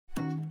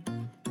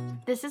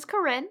This is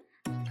Corinne.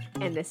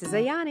 And this is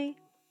Ayani.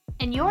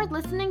 And you're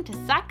listening to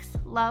Sex,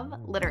 Love,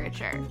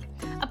 Literature,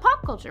 a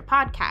pop culture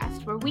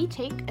podcast where we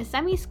take a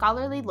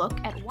semi-scholarly look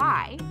at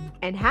why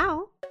and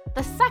how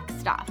the sex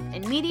stuff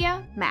in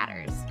media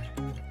matters.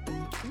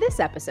 This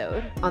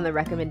episode, on the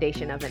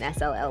recommendation of an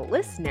SLL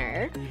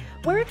listener,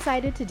 we're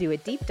excited to do a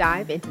deep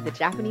dive into the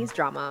Japanese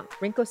drama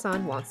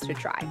Rinko-San Wants to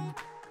Try.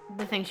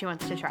 The thing she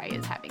wants to try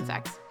is having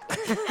sex.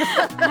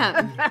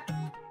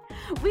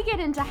 We get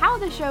into how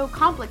the show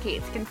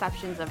complicates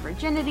conceptions of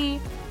virginity,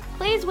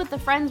 plays with the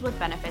friends with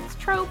benefits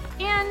trope,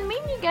 and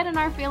maybe get in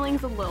our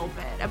feelings a little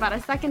bit about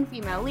a second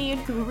female lead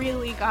who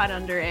really got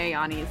under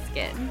Ayani's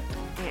skin.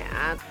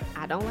 Yeah,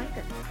 I don't like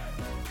her.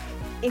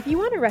 If you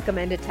want to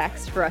recommend a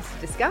text for us to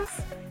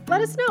discuss,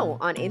 let us know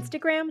on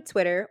Instagram,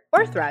 Twitter,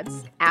 or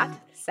Threads at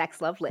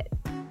SexLoveLit.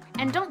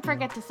 And don't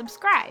forget to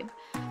subscribe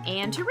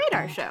and to rate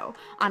our show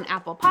on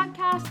Apple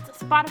Podcasts,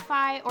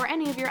 Spotify, or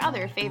any of your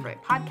other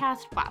favorite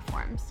podcast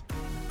platforms.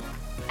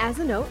 As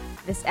a note,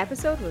 this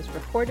episode was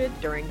recorded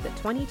during the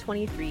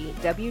 2023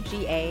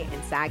 WGA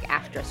and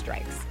SAG-AFTRA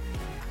strikes.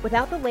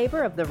 Without the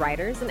labor of the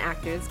writers and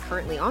actors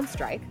currently on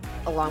strike,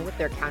 along with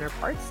their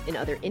counterparts in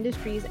other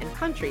industries and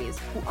countries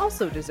who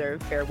also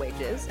deserve fair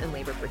wages and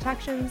labor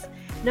protections,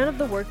 none of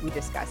the work we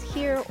discuss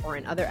here or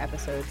in other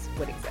episodes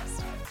would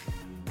exist.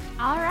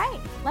 All right,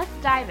 let's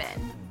dive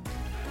in.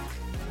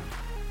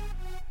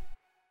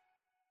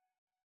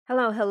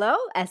 Hello,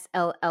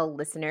 SLL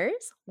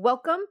listeners.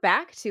 Welcome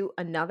back to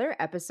another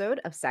episode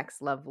of Sex,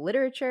 Love,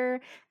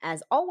 Literature.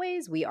 As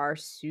always, we are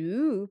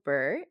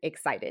super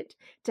excited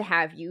to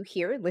have you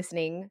here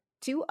listening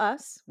to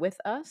us, with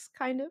us,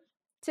 kind of,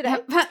 today.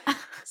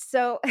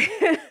 So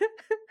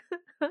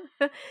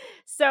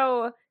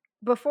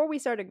before we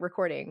started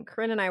recording,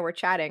 Corinne and I were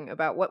chatting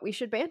about what we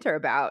should banter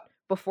about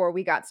before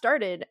we got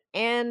started.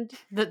 And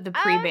the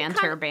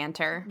pre-banter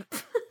banter.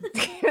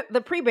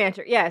 The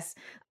pre-banter, yes.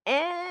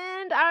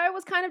 And I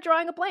was kind of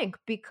drawing a blank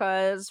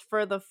because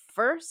for the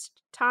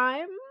first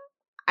time,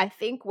 I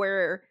think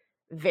we're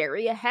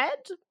very ahead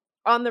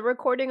on the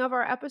recording of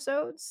our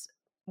episodes.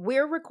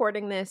 We're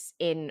recording this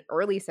in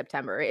early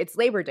September. It's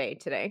Labor Day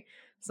today,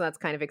 so that's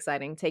kind of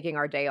exciting, taking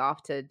our day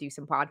off to do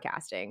some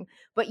podcasting.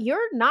 But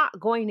you're not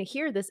going to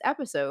hear this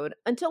episode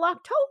until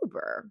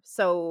October,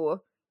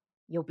 so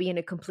you'll be in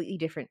a completely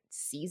different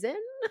season.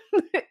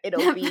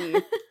 It'll be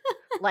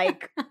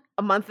like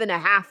a month and a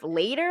half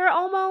later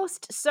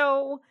almost.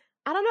 So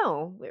I don't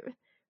know.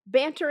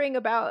 Bantering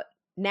about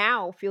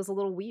now feels a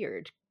little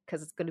weird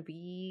because it's going to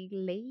be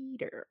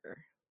later.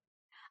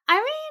 I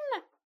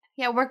mean,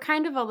 yeah, we're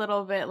kind of a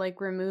little bit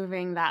like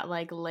removing that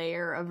like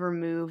layer of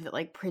remove that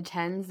like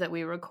pretends that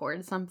we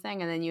record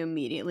something and then you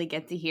immediately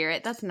get to hear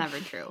it. That's never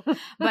true.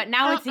 But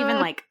now it's even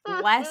like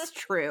less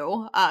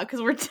true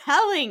because we're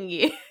telling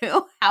you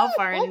how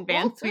far in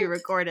advance we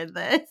recorded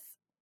this.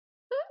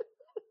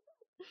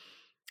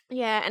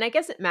 Yeah, and I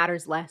guess it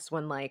matters less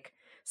when like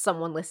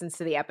someone listens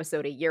to the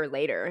episode a year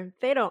later.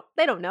 They don't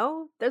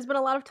know. There's been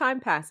a lot of time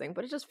passing,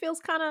 but it just feels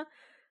kind of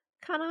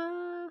I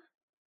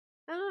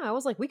don't know. I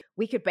was like,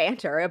 we could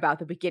banter about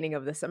the beginning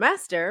of the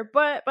semester,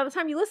 but by the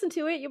time you listen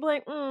to it, you'll be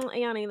like,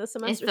 Ayani, the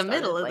semester It's the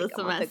middle of like the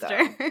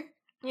semester.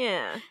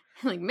 Yeah.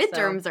 Like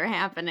midterms are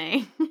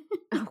happening.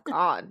 Oh,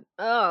 God.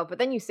 Oh, but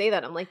then you say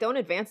that. I'm like, don't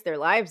advance their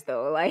lives,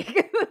 though. Like,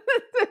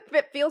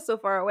 it feels so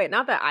far away.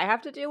 Not that I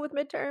have to deal with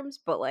midterms,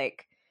 but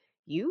like,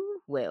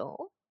 you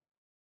will.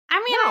 I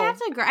mean, No.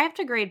 I have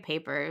to grade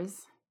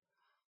papers.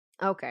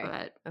 Okay.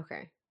 But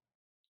Okay.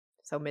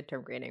 So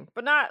midterm grading.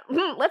 But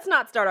let's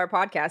not start our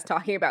podcast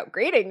talking about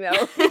grading,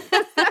 though.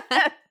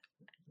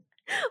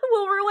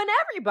 We'll ruin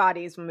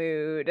everybody's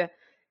mood.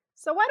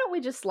 So why don't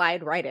we just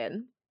slide right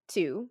in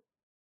to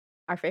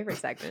our favorite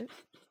segment?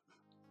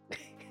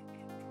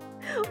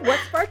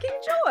 What's sparking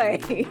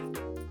joy?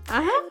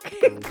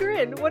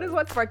 Corinne, what is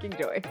What's Sparking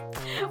Joy?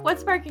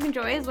 What's Sparking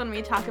Joy is when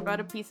we talk about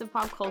a piece of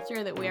pop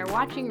culture that we are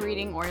watching,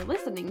 reading, or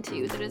listening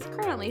to that is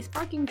currently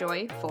sparking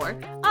joy for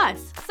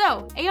us.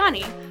 So,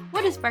 Ayani,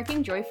 what is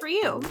sparking joy for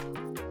you?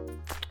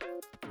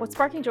 What's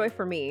sparking joy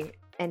for me,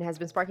 and has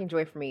been sparking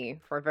joy for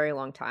me for a very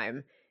long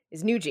time,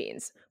 is New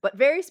Jeans. But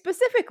very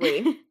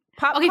specifically,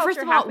 pop okay, culture first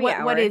of all, happy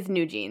hour. what is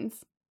New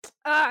Jeans?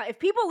 If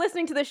people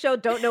listening to this show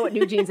don't know what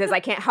New Jeans is,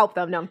 I can't help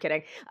them. No, I'm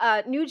kidding.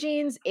 New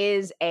Jeans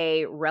is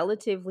a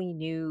relatively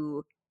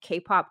new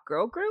K-pop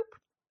girl group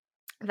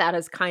that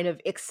has kind of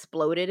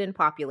exploded in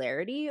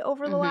popularity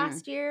over the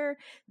last year.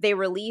 They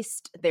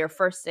released their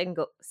first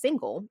single,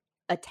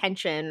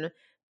 Attention,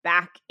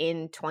 back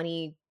in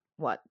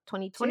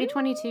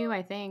 2022,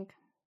 I think.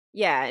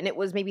 Yeah, and it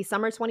was maybe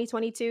summer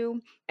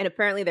 2022, and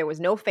apparently there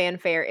was no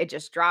fanfare. It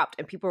just dropped,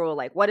 and people were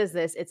like, what is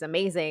this? It's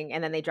amazing.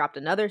 And then they dropped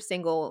another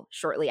single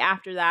shortly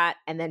after that,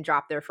 and then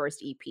dropped their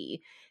first EP.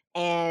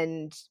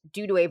 And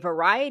due to a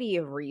variety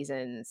of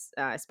reasons,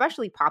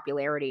 especially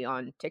popularity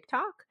on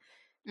TikTok,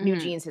 New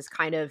Jeans has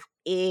kind of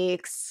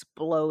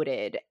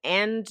exploded.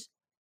 And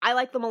I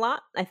like them a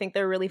lot. I think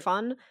they're really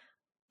fun.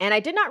 And I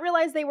did not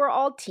realize they were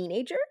all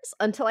teenagers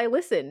until I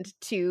listened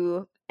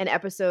to an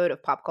episode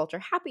of Pop Culture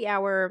Happy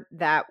Hour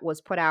that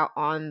was put out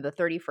on the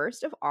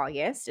 31st of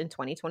August in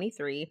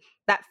 2023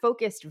 that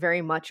focused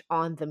very much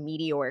on the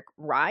meteoric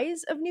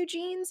rise of New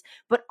Jeans,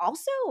 but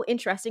also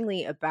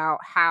interestingly about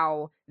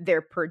how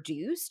they're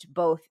produced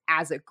both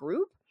as a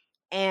group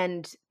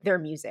and their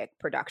music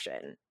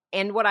production.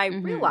 And what I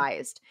Mhm.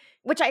 realized,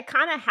 which I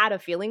kind of had a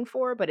feeling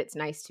for, but it's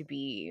nice to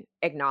be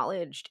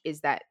acknowledged, is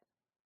that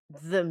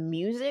the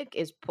music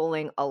is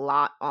pulling a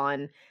lot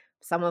on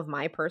some of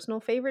my personal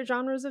favorite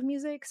genres of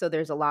music. So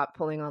there's a lot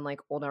pulling on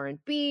like old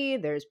R&B,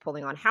 there's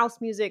pulling on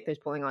house music, there's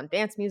pulling on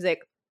dance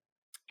music.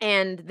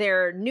 And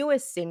their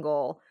newest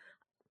single,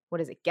 what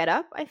is it? Get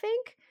Up, I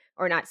think?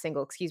 Or not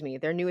single, excuse me.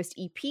 Their newest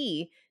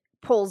EP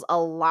pulls a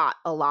lot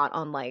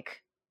on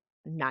like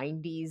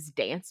 90s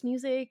dance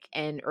music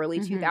and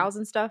early Mhm.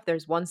 2000s stuff.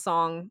 There's one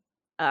song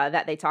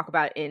that they talk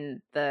about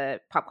in the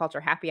Pop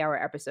Culture Happy Hour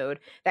episode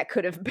that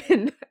could have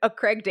been a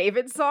Craig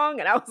David song.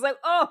 And I was like,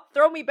 oh,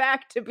 throw me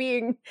back to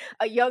being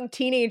a young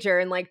teenager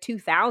in like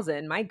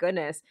 2000. My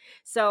goodness.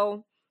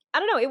 So I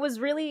don't know. It was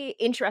really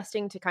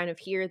interesting to kind of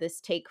hear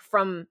this take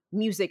from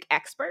music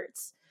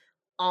experts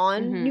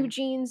on New Mhm.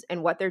 Jeans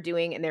and what they're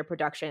doing in their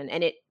production.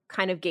 And it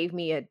kind of gave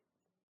me a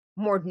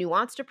more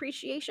nuanced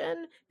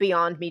appreciation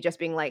beyond me just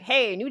being like,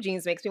 hey, New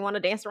Jeans makes me want to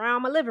dance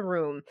around my living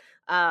room.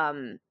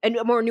 And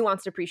a more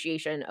nuanced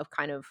appreciation of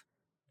kind of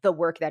the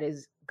work that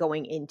is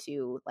going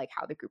into like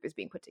how the group is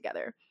being put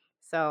together.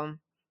 So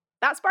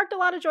that sparked a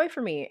lot of joy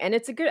for me. And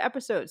it's a good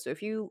episode. So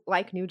if you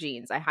like New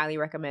Jeans, I highly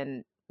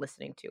recommend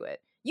listening to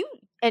it. You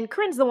and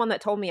Corinne's the one that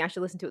told me I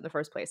should listen to it in the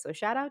first place. So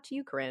shout out to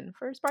you, Corinne,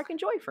 for sparking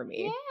joy for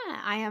me.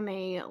 Yeah, I am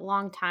a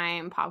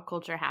longtime pop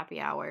culture happy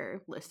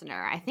hour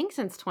listener. I think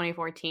since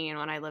 2014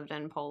 when I lived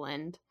in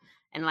Poland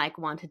and like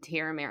wanted to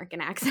hear American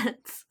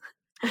accents.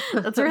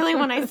 That's really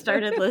when I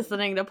started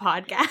listening to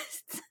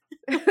podcasts.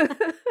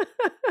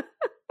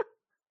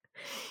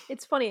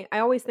 It's funny. I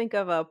always think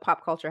of a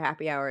pop culture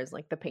happy hour as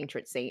like the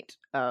patron saint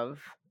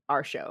of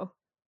our show.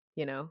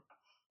 You know,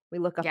 we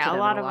look up to Yeah, them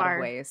in a lot of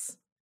ways.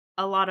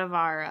 a lot of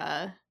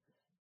our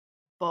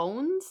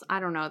bones, I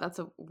don't know, that's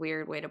a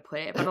weird way to put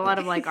it, but a lot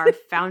of like our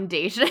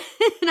foundation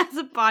as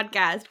a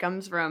podcast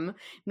comes from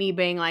me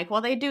being like,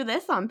 well, they do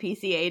this on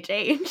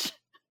PCHH.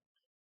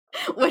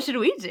 What should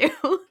we do?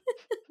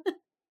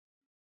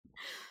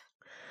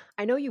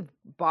 I know you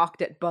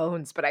balked at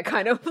Bones, but I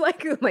kind of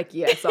like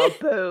yes, all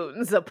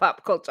Bones, a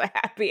pop culture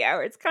happy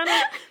hour. It's kind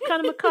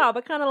of macabre.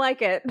 I kind of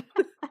like it.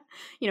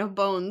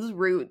 Bones,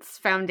 roots,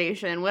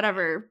 foundation,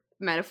 whatever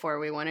metaphor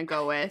we want to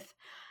go with.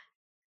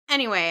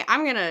 Anyway,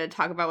 I'm going to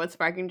talk about what's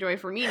sparking joy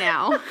for me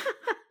now.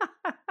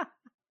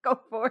 Go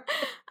for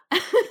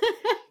it.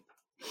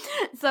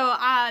 So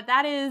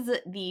that is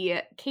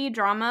the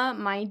K-drama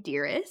My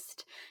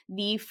Dearest.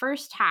 The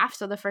first half,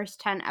 so the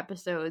first 10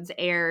 episodes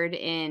aired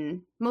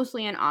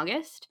mostly in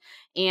August,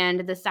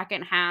 and the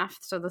second half,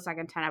 so the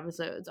second 10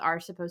 episodes are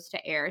supposed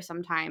to air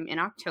sometime in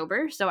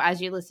October. So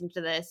as you listen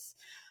to this,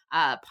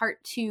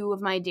 part 2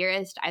 of My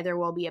Dearest either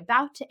will be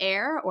about to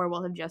air or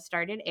will have just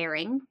started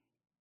airing.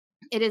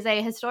 It is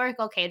a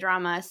historical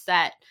K-drama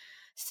set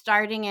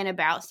starting in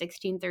about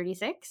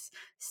 1636.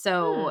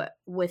 So,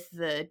 with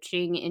the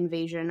Qing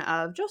invasion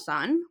of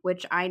Joseon,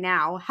 which I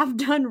now have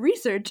done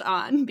research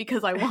on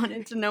because I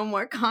wanted to know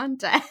more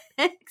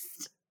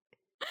context.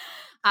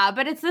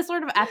 But it's this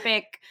sort of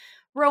epic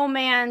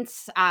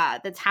romance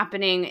that's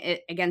happening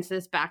against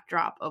this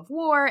backdrop of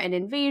war and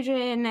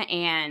invasion.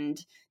 And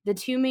the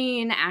two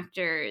main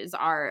actors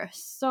are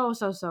so,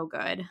 so, so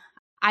good.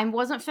 I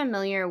wasn't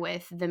familiar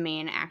with the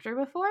main actor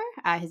before.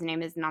 His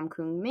name is Nam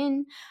Kung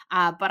Min,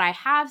 but I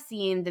have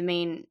seen the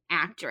main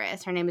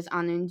actress. Her name is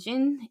An Eun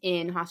Jin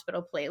in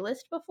Hospital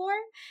Playlist before,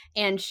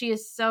 and she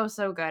is so,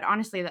 so good.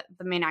 Honestly,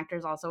 the main actor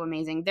is also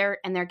amazing. Their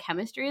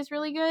chemistry is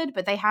really good,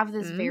 but they have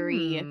this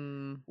very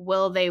Mm.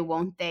 will they,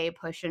 won't they,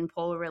 push and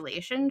pull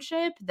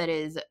relationship that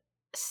is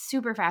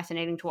super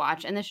fascinating to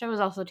watch. And the show is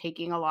also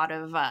taking a lot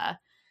of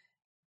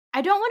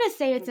I don't want to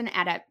say it's an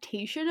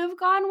adaptation of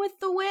Gone with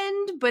the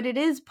Wind, but it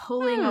is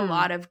pulling a Hmm.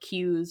 lot of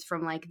cues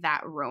from like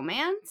that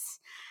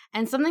romance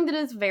and something that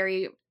is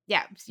very,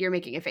 yeah, you're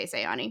making a face,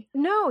 Ayani.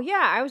 No,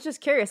 yeah, I was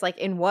just curious, like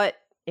in what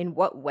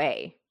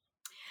way?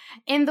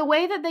 In the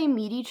way that they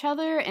meet each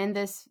other and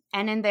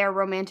in their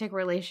romantic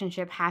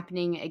relationship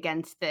happening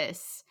against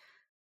this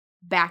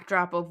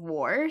backdrop of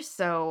war.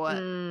 So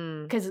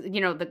Mm. because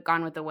the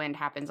Gone with the Wind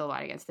happens a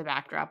lot against the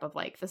backdrop of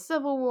like the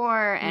Civil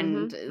War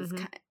and Mhm. is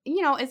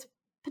Mhm. it's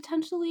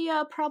potentially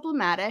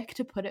problematic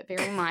to put it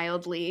very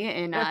mildly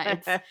in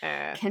its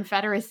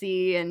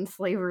Confederacy and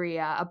slavery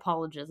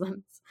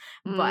apologisms.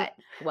 Mm, But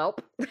welp.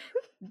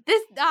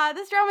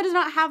 this drama does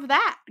not have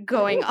that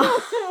going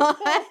on.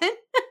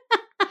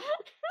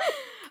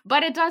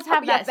 But it does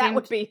have Yeah, that that same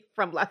would be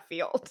from left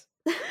field.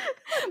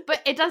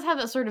 but it does have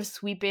that sort of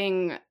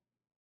sweeping,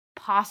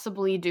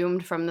 possibly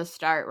doomed from the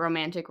start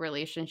romantic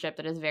relationship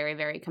that is very,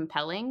 very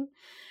compelling.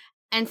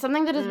 And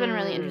something that has been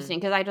really Mm. interesting,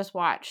 because I just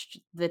watched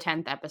the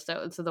 10th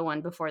episode, so the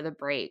one before the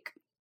break,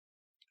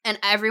 and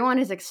everyone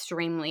is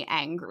extremely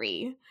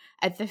angry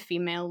at the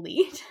female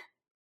lead.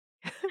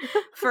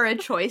 for a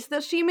choice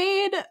that she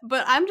made,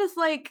 but I'm just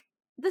like,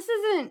 this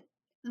isn't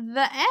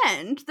the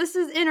end. This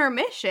is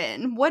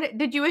intermission. What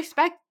did you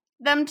expect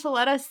them to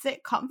let us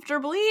sit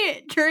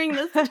comfortably during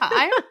this time?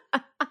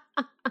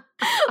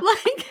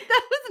 Like,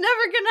 that was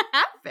never gonna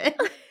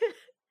happen.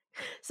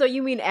 So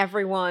you mean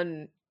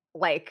everyone,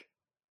 like,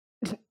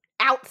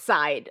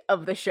 outside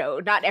of the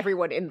show, not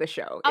everyone in the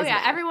show Oh is yeah,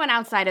 mad? everyone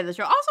outside of the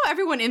show. Also,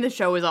 everyone in the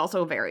show is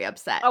also very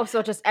upset. Oh,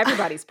 so just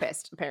everybody's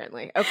pissed,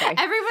 apparently. Okay.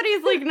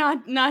 Everybody's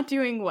like not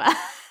doing well.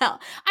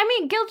 I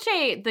mean,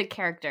 Gilche, the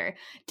character,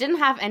 didn't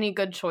have any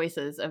good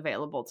choices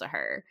available to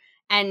her.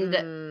 And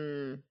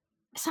Mm.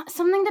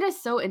 something that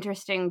is so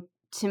interesting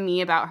to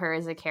me about her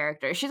as a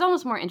character, she's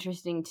almost more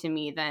interesting to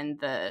me than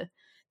the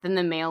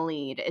male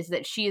lead, is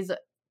that she's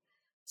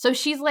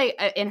like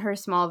in her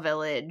small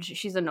village,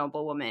 she's a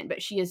noblewoman,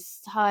 but she is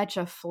such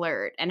a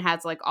flirt and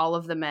has like all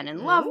of the men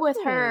in love with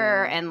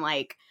her Mm. and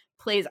like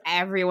plays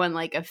everyone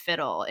like a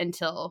fiddle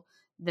until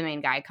the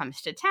main guy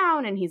comes to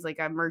town and he's like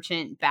a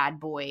merchant bad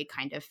boy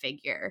kind of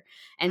figure.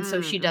 And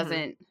so she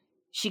Mhm.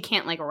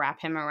 can't like wrap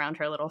him around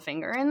her little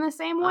finger in the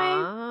same way.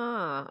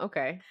 Ah,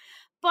 okay.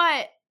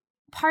 But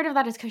part of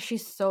that is because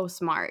she's so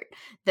smart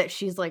that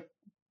she's like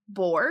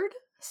bored.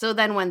 So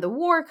then when the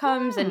war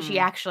comes and she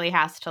Hmm. actually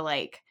has to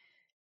like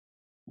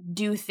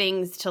do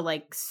things to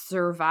like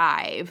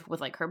survive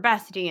with like her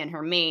bestie and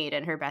her maid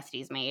and her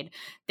bestie's maid,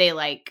 they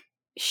like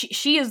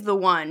she is the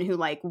one who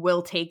like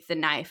will take the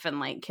knife and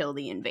like kill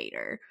the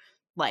invader.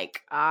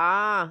 Like,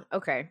 Ah,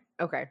 okay.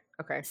 Okay.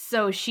 Okay.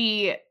 so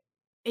she,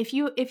 if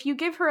you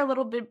give her a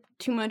little bit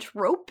too much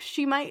rope,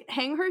 she might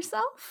hang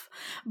herself.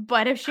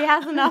 But if she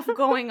has enough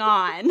going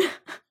on,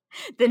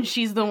 then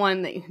she's the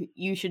one that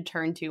you should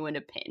turn to in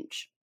a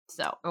pinch.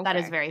 So that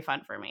is Okay. very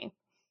fun for me.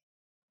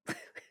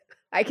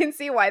 I can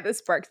see why this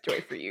sparks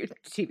joy for you,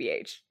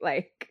 TBH.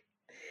 Like,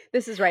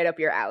 this is right up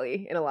your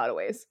alley in a lot of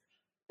ways.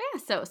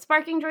 Yeah, so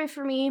Sparking Joy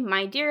for Me,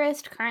 My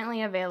Dearest,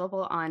 currently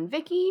available on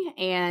Viki,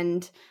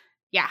 and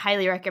yeah,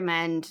 highly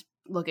recommend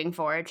looking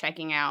forward,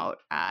 checking out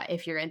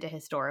if you're into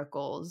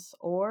historicals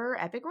or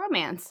epic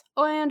romance,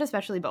 and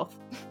especially both.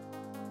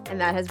 And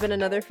that has been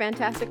another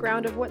fantastic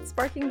round of What's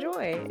Sparking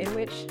Joy, in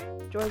which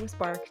joy was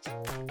sparked.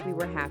 We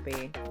were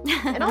happy.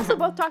 And also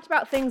both talked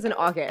about things in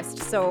August.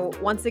 So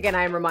once again,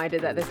 I am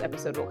reminded that this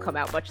episode will come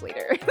out much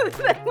later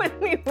than when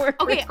we were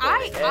Okay,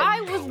 recording it.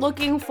 I was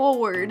looking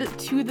forward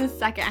to the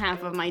second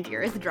half of My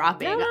Dearest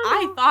dropping. No.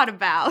 I thought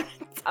about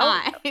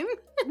time.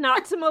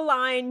 Not to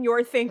malign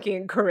your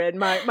thinking, Corinne.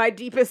 My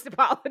deepest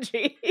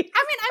apology. I mean,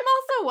 I'm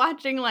also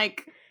watching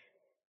like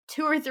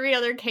 2 or 3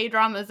 other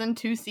K-dramas and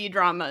 2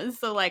 C-dramas,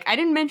 so like I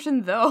didn't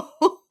mention those.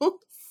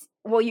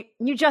 Well,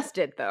 you just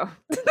did, though.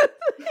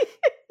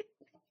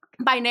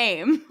 By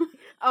name.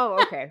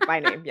 Oh, okay. By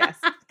name, yes.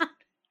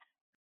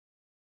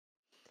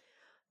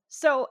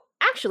 So,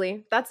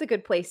 actually, that's a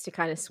good place to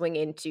kind of swing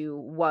into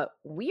what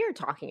we are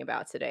talking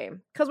about today,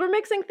 because we're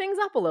mixing things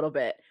up a little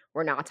bit.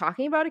 We're not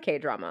talking about a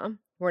K-drama.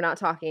 We're not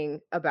talking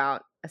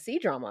about a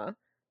C-drama.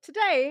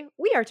 Today,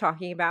 we are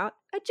talking about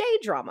a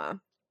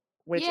J-drama,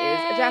 which is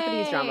a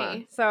Japanese drama.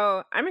 Yay!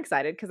 So, I'm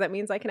excited because that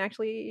means I can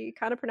actually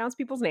kind of pronounce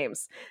people's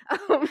names.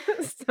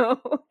 So,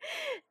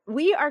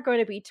 we are going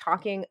to be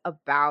talking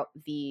about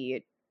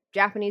the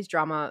Japanese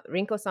drama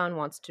Rinko-San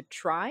Wants to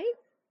Try,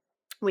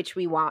 which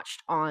we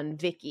watched on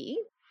Viki.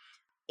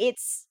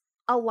 It's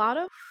a lot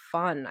of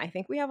fun. I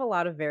think we have a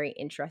lot of very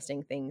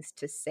interesting things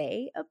to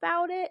say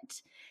about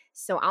it.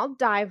 So I'll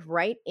dive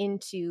right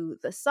into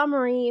the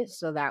summary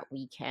so that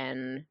we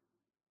can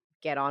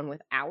get on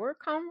with our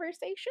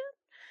conversation.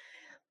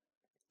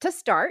 To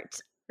start,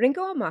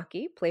 Rinko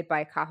Amaki, played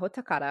by Kaho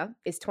Takara,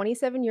 is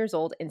 27 years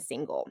old and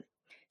single.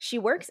 She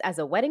works as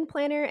a wedding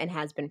planner and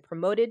has been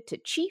promoted to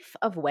chief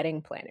of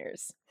wedding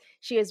planners.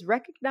 She is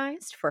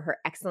recognized for her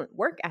excellent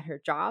work at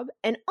her job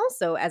and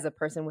also as a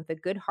person with a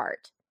good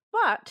heart.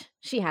 But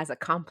she has a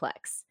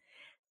complex.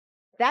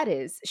 That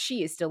is,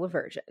 she is still a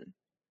virgin.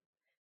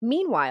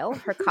 Meanwhile,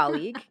 her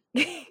colleague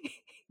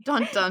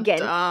Dun dun Gen-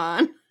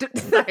 dun.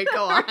 Sorry,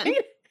 go on.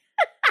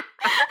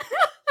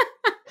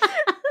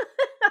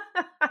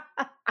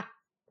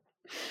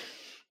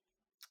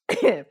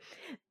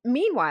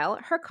 Meanwhile,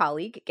 her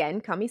colleague Gen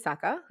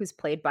Kamisaka, who's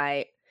played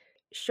by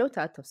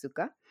Shota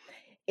Tosuka,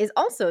 is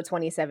also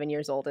 27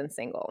 years old and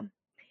single.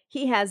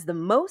 He has the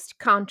most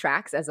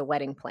contracts as a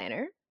wedding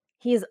planner.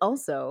 He is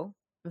also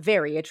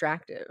very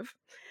attractive.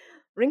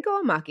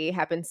 Rinko Amaki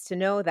happens to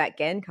know that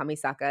Gen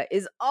Kamisaka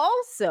is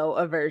also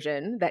a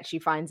virgin that she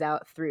finds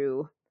out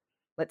through,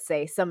 let's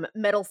say, some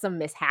meddlesome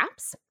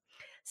mishaps.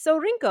 So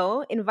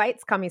Rinko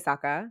invites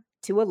Kamisaka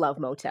to a love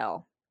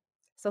motel.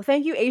 So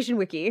thank you, Asian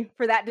Wiki,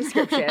 for that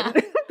description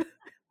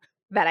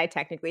that I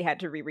technically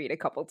had to reread a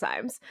couple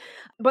times.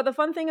 But the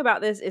fun thing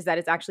about this is that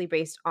it's actually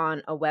based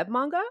on a web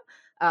manga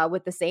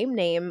with the same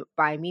name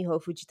by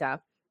Miho Fujita,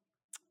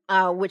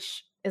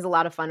 which is a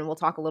lot of fun. And we'll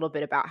talk a little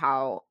bit about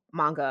how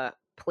manga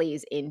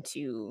plays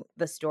into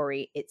the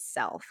story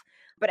itself.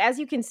 But as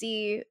you can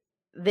see,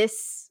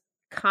 this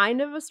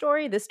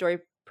story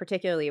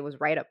particularly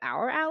was right up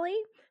our alley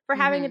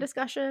for having a Mhm.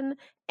 discussion.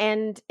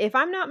 And if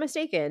I'm not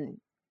mistaken,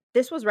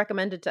 this was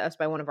recommended to us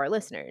by one of our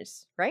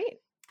listeners, right?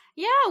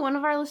 Yeah, one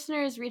of our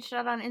listeners reached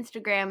out on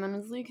Instagram and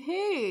was like,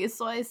 "Hey,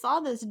 so I saw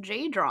this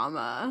J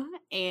drama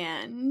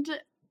and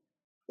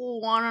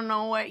want to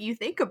know what you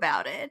think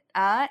about it."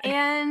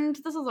 And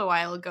this was a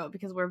while ago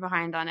because we're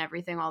behind on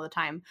everything all the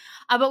time.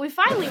 But we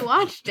finally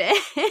watched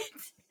it.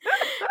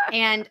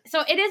 And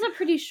so it is a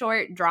pretty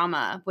short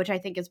drama, which I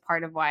think is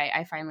part of why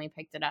I finally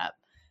picked it up.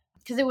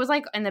 Because it was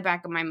like in the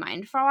back of my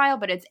mind for a while,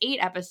 but it's 8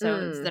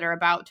 episodes Mm. that are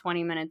about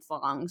 20 minutes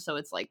long. So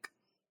it's like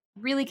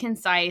really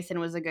concise and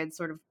was a good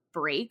sort of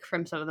break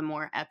from some of the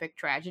more epic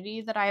tragedy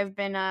that I have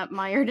been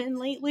mired in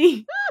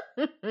lately.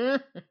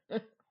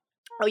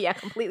 Oh yeah,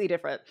 completely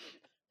different.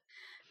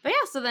 But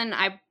yeah, so then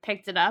I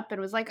picked it up and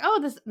was like, oh,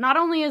 this not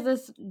only is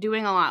this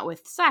doing a lot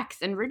with sex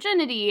and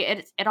virginity,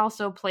 it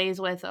also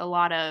plays with a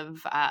lot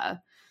of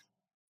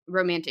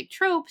romantic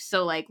tropes.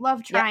 So like love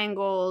Yep.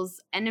 triangles,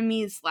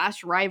 enemies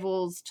slash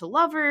rivals to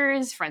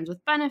lovers, friends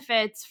with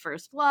benefits,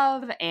 first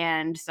love,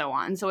 and so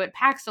on. So it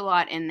packs a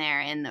lot in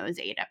there in those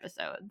 8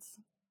 episodes.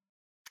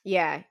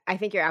 Yeah, I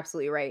think you're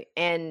absolutely right.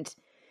 And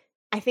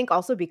I think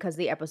also because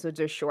the episodes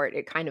are short,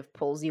 it kind of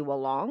pulls you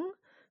along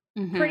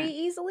pretty Hmm.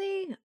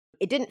 easily.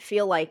 It didn't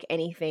feel like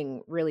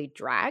anything really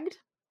dragged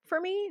for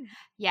me.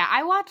 Yeah,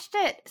 I watched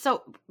it.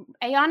 So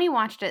Ayani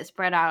watched it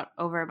spread out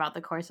over about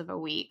the course of a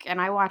week, and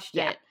I watched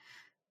Yeah. it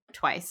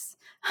twice.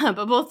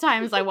 But both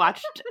times I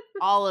watched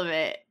all of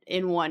it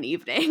in one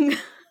evening.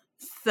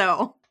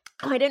 So,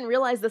 Oh, I didn't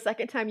realize the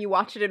second time you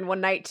watched it in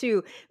one night too.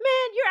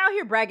 Man, you're out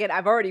here bragging.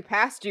 I've already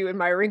passed you in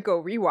my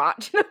Rinko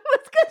rewatch.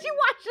 That's because you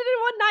watched it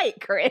in one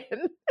night,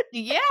 Corinne.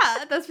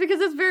 yeah, that's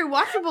because it's very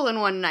watchable in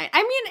one night.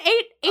 I mean,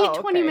 eight Oh,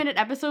 twenty okay. minute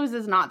episodes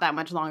is not that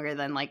much longer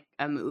than like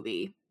a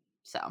movie.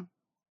 So,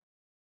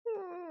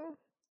 Hmm,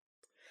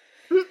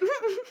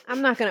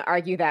 I'm not going to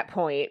argue that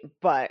point,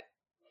 but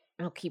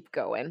I'll keep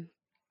going.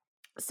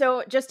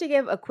 So, just to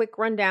give a quick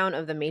rundown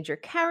of the major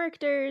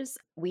characters,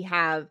 we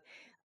have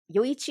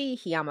Yoichi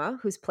Hiyama,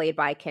 who's played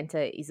by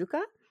Kenta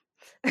Izuka.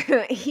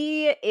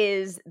 He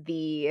is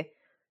the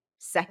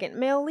second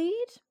male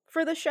lead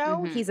for the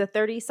show. He's mhm. a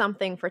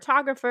 30-something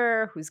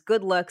photographer whose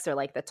good looks are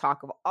like the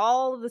talk of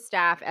all of the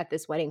staff at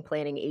this wedding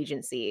planning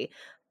agency.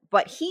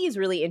 But he's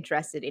really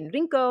interested in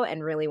Rinko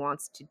and really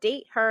wants to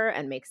date her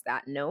and makes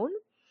that known.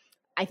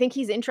 I think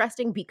he's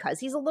interesting because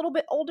he's a little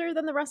bit older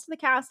than the rest of the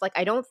cast. Like,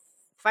 I don't,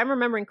 if I'm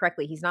remembering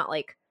correctly, he's not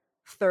like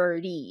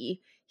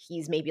 30.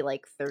 He's maybe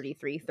like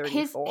 33, His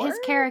 34.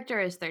 character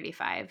is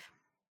 35.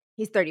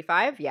 He's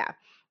 35, yeah.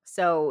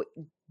 So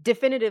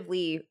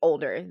definitively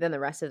older than the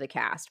rest of the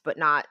cast, but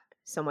not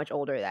so much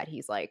older that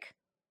he's like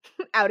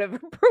out of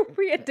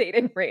appropriate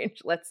dating range,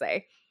 let's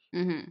say.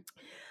 Mhm.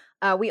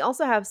 We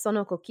also have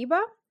Sonoko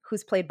Kiba,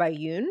 who's played by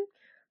Yoon,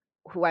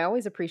 who I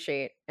always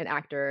appreciate an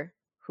actor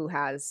who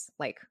has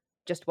like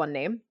just one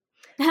name.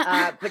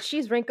 But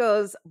she's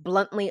Rinko's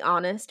bluntly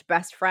honest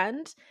best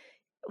friend,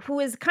 who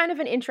is kind of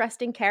an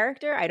interesting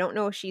character. I don't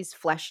know if she's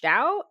fleshed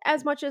out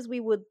as much as we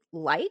would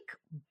like,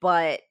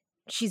 but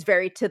she's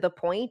very to the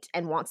point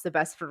and wants the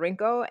best for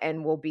Rinko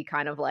and will be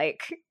kind of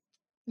like,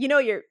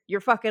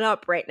 you're fucking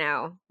up right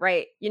now,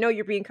 right?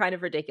 You're being kind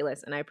of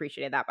ridiculous, and I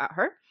appreciated that about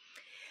her.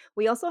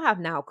 We also have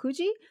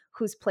Naokuji,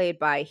 who's played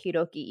by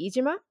Hiroki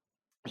Iijima.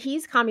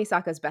 He's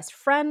Kamisaka's best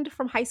friend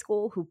from high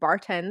school who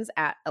bartends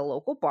at a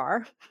local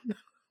bar,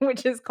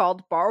 which is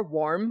called Bar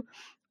Warm,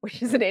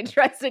 which is an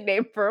interesting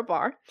name for a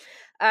bar.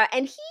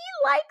 And he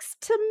likes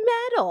to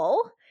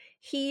meddle.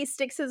 He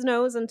sticks his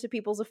nose into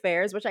people's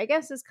affairs, which I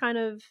guess is kind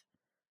of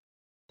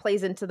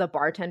plays into the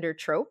bartender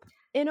trope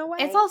in a way.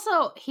 It's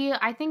also he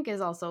I think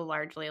is also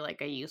largely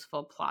like a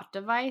useful plot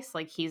device.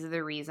 Like he's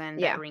the reason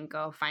that Yeah.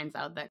 Rinko finds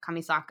out that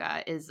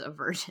Kamisaka is a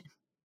virgin.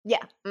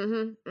 Yeah.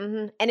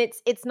 And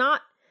it's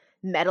not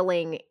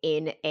meddling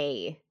in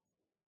a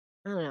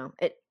I don't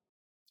know.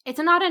 It's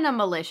not in a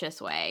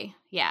malicious way.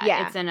 Yeah,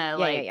 Yeah. it's in a Yeah, yeah,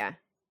 like yeah.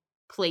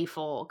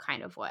 playful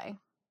kind of way.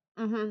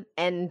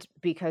 And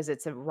because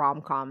it's a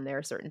rom-com, there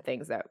are certain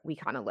things that we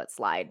kind of let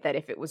slide that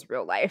if it was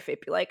real life,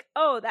 it'd be like,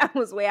 "Oh, that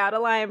was way out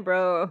of line,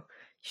 bro. You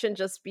shouldn't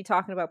just be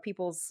talking about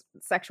people's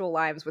sexual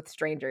lives with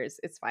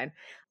strangers. It's fine."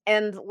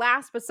 And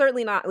last but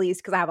certainly not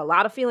least, because I have a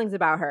lot of feelings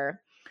about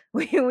her,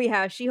 we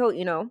have Shiho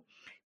Ino,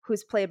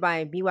 who's played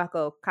by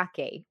Miwako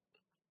Kake.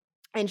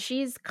 And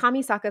she's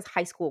Kamisaka's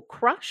high school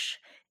crush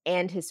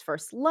and his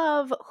first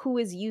love, who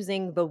is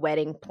using the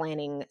wedding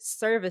planning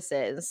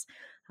services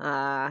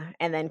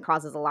and then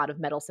causes a lot of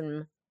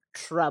meddlesome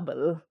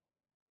trouble.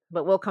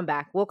 But we'll come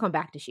back. We'll come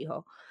back to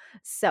Shiho.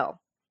 So,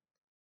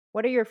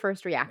 what are your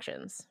first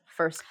reactions,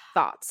 first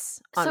thoughts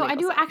on So I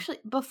do Rinko-san? actually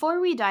before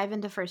we dive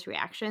into first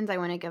reactions, I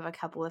want to give a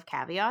couple of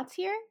caveats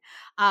here.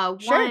 Sure,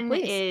 One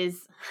please.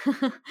 is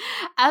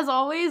as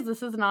always,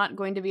 this is not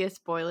going to be a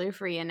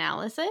spoiler-free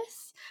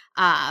analysis.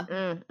 Uh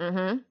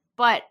Mm-hmm.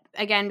 but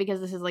again, because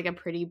this is like a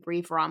pretty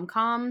brief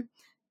rom-com,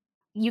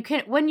 you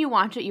can, when you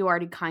watch it, you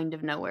already kind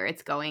of know where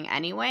it's going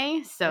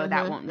anyway, so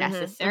that Mhm, won't mhm, mhm.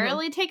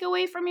 necessarily take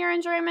away from your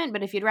enjoyment.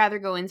 But if you'd rather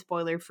go in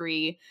spoiler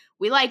free,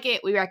 we like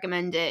it, we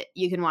recommend it,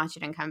 you can watch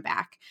it and come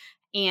back.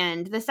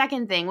 And the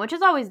second thing, which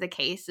is always the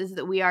case, is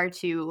that we are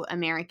two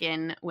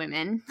American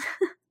women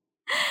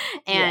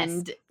Yes.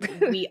 and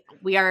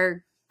we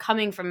are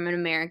coming from an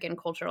American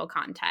cultural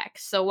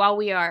context. So while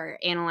we are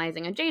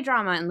analyzing a J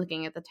drama and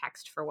looking at the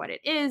text for what it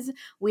is,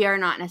 we are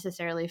not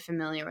necessarily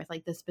familiar with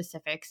like the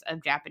specifics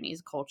of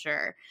Japanese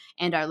culture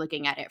and are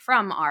looking at it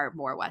from our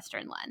more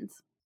Western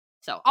lens.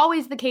 So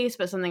always the case,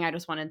 but something I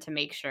just wanted to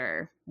make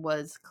sure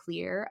was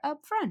clear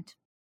up front.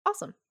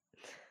 Awesome.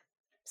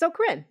 So,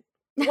 Corinne,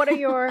 what are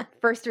your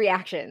first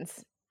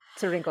reactions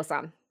to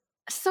Rinko-san?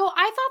 So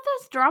I thought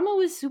this drama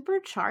was super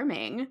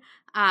charming.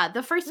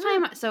 The first Mm,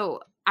 time,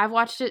 so I've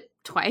watched it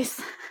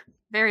twice.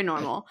 Very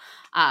normal.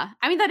 I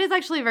mean, that is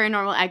actually very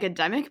normal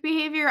academic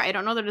behavior. I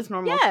don't know that it's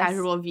normal yes.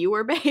 casual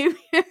viewer behavior.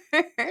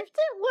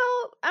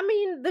 Well, I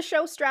mean, the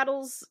show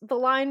straddles the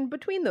line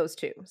between those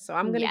two, so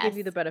I'm going to give Yes.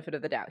 you the benefit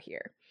of the doubt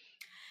here.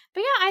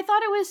 But yeah, I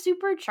thought it was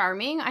super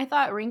charming. I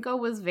thought Rinko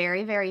was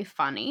very, very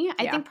funny.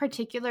 I Yeah. think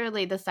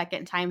particularly the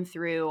second time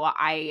through,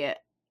 I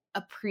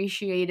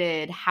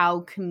appreciated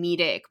how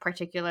comedic,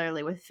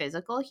 particularly with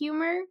physical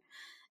humor,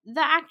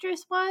 the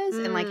actress was,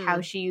 and like how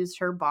Mm. she used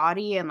her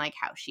body and like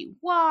how she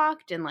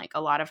walked and like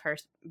a lot of her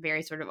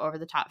very sort of over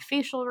the top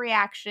facial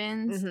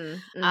reactions. Mhm.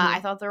 I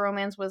Mhm. thought the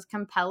romance was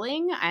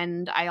compelling,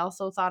 and I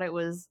also thought it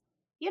was,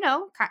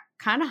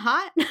 kind of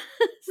hot.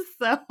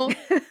 So,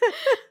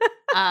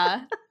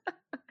 uh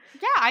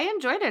yeah, I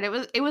enjoyed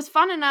it. It was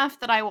fun enough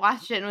that I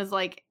watched it and was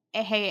like,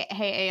 hey,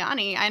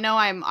 Ayani, I know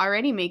I'm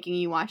already making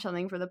you watch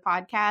something for the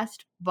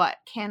podcast, but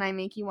can I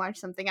make you watch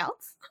something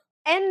else?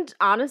 And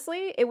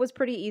honestly, it was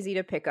pretty easy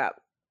to pick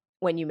up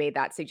when you made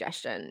that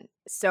suggestion.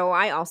 So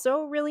I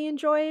also really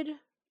enjoyed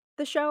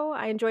the show.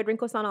 I enjoyed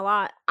Rinko-san a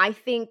lot. I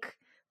think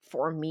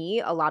for me,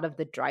 a lot of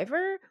the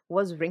driver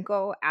was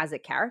Rinko as a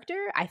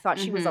character. I thought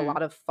she was a Mm-hmm.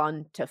 lot of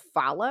fun to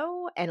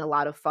follow and a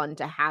lot of fun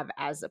to have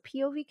as a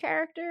POV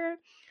character.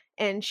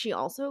 And she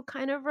also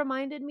kind of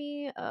reminded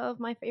me of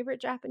my favorite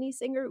Japanese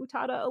singer,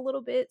 Utada, a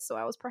little bit. So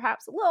I was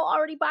perhaps a little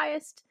already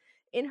biased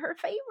in her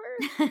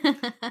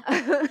favor.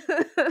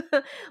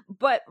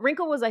 But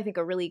Wrinkle was, I think,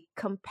 a really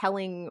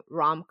compelling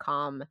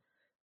rom-com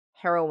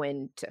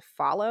heroine to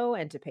follow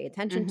and to pay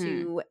attention Mm-hmm.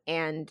 to,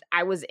 and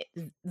I was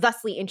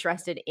thusly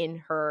interested in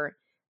her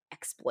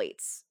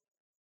exploits.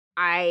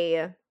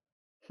 I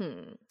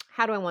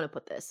how do I want to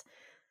put this?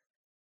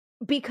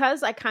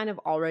 Because I kind of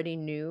already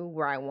knew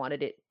where I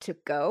wanted it to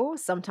go,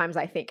 sometimes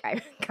I think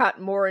I got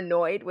more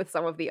annoyed with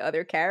some of the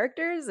other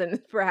characters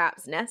and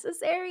perhaps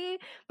necessary,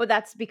 but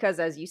that's because,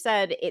 as you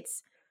said,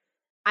 it's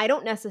I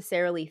don't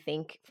necessarily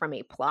think from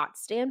a plot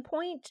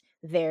standpoint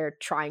they're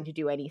trying to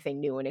do anything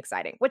new and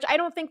exciting, which I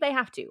don't think they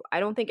have to. I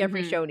don't think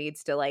every Mm-hmm. show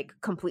needs to like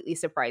completely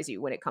surprise you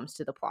when it comes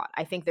to the plot.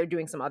 I think they're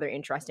doing some other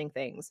interesting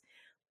things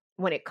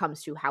when it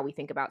comes to how we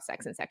think about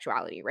sex and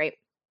sexuality, right?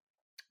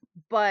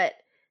 But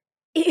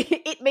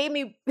it made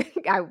me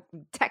I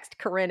text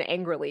Corinne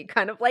angrily,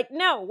 kind of like,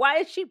 no, why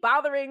is she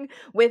bothering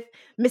with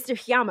Mr.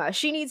 Hyama?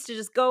 She needs to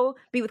just go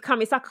be with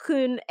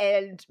Kamisaka-kun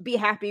and be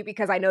happy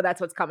because I know that's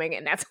what's coming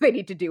and that's what they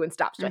need to do and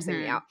stop stressing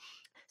me Mm-hmm. out.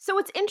 So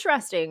it's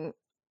interesting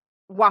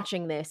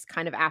watching this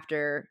kind of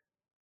after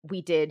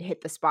we did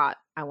hit the spot,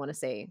 I want to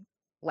say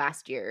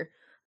last year,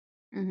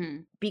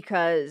 Mm-hmm.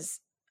 because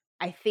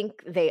I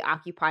think they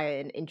occupy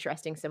an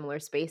interesting similar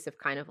space of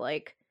kind of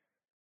like,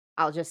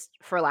 I'll just,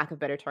 for lack of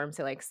better terms,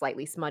 say like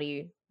slightly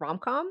smutty rom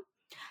com,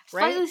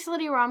 right? Slightly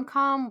slutty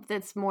rom-com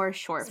that's more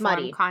short form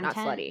Smutty, not content.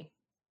 slutty.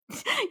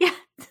 Yeah.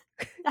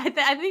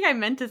 I think I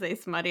meant to say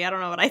smutty. I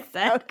don't know what I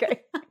said.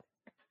 Okay.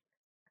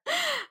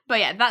 But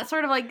yeah, that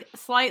sort of like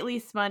slightly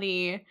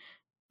smutty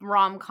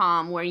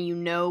rom-com where you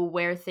know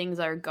where things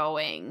are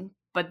going,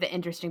 but the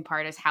interesting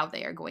part is how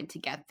they are going to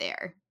get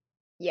there.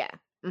 Yeah.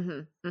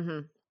 Mhm.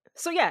 Mhm.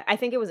 So yeah, I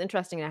think it was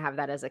interesting to have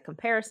that as a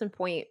comparison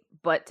point,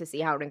 but to see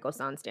how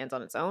Rinko-san stands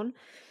on its own.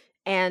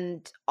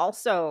 And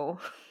also,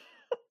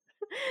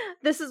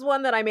 this is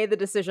one that I made the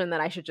decision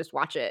that I should just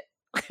watch it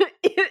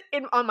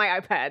on my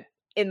iPad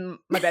in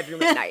my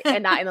bedroom at night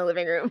and not in the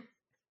living room.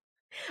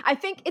 I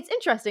think it's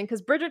interesting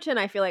because Bridgerton,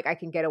 I feel like I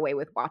can get away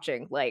with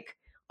watching like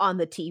on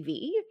the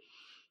TV,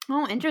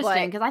 Oh, interesting.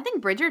 but Because I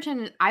think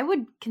Bridgerton, I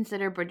would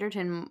consider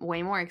Bridgerton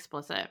way more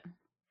explicit.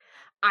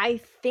 I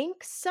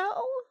think so.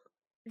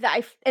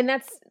 And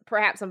that's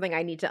perhaps something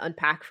I need to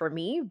unpack for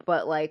me,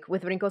 but, like,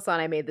 with Rinko-san,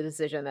 I made the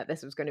decision that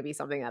this was gonna be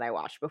something that I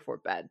watched before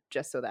bed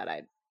just so that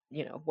I,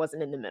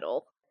 wasn't in the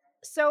middle.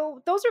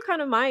 So, those are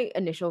kind of my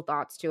initial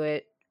thoughts to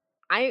it.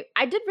 I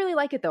did really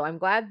like it, though. I'm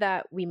glad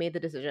that we made the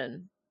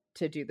decision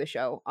to do the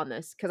show on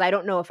this because I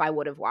don't know if I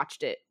would have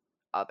watched it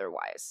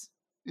otherwise.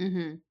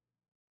 Hmm.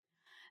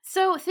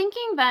 So,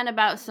 thinking then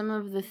about some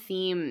of the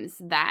themes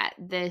that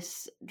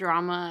this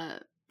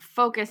drama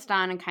focused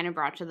on and kind of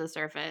brought to the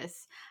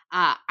surface,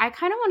 I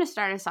kind of want to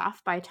start us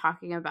off by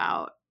talking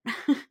about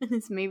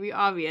this may be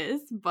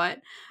obvious,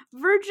 but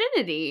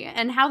virginity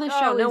and how the Oh,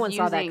 show no is one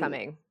saw that using.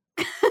 coming.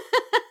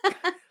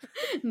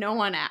 No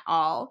one at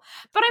all.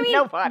 But I mean,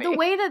 the Nobody.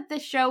 way that the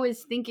show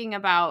is thinking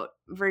about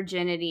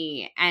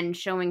virginity and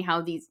showing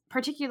how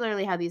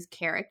particularly how these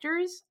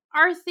characters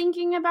are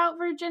thinking about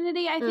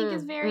virginity, I think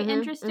is very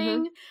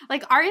interesting.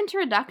 Like, our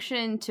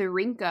introduction to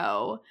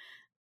Rinko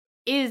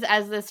is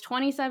as this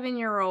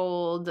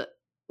 27-year-old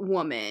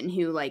woman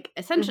who, like,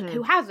 essentially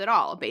who has it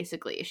all.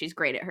 Basically, she's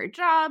great at her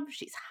job,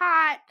 she's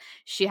hot,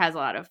 she has a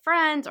lot of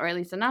friends, or at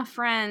least enough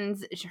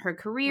friends, her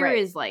career Right.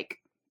 is like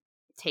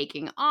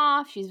taking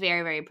off, she's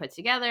very, very put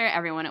together,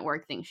 everyone at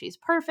work thinks she's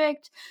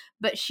perfect,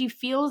 but she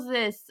feels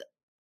this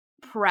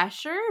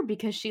pressure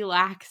because she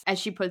lacks, as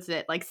she puts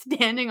it, like,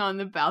 standing on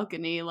the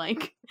balcony,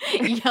 like,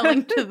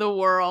 yelling to the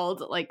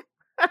world, like,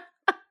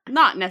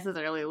 not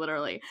necessarily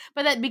literally,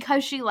 but that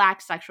because she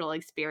lacks sexual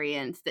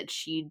experience, that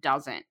she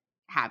doesn't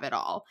have it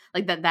all.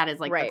 Like, that is,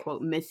 like, the, Right.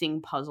 quote,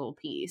 missing puzzle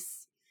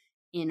piece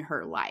in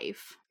her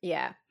life.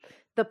 Yeah.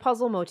 The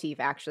puzzle motif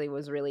actually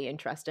was really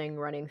interesting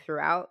running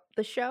throughout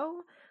the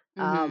show.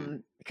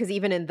 Mhm. Because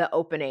even in the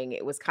opening,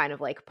 it was kind of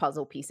like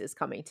puzzle pieces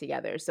coming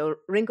together. So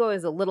Rinko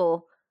is a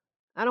little,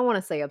 I don't want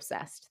to say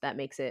obsessed, that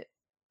makes it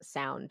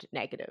sound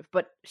negative,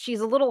 but she's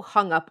a little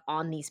hung up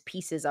on these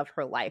pieces of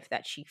her life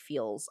that she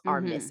feels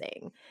are Mhm.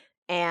 missing.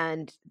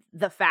 And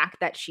the fact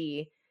that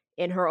she,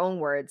 in her own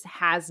words,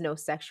 has no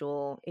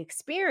sexual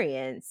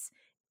experience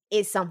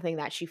is something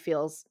that she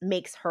feels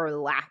makes her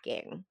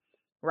lacking,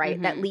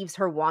 right? That Mhm. leaves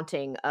her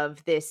wanting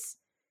of this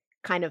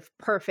kind of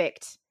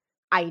perfect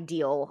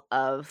ideal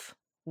of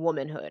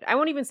womanhood. I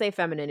won't even say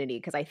femininity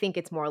because I think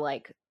it's more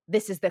like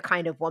this is the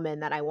kind of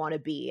woman that I want to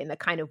be, and the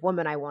kind of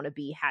woman I want to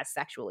be has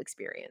sexual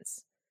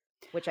experience,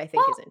 which I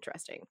think is Well,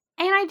 interesting.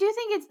 and I do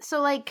think it's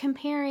so, like,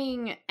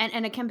 comparing,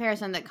 and a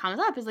comparison that comes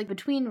up is, like,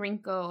 between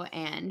Rinko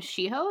and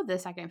Shiho, the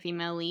second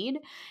female lead,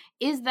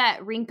 is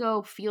that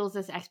Rinko feels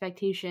this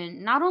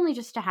expectation not only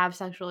just to have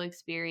sexual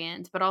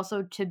experience, but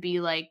also to be,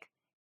 like,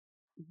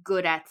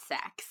 good at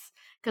sex.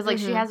 Because, like,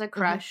 she Mhm. has a Mhm.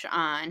 crush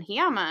on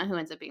Hiyama, who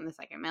ends up being the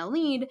second male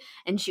lead,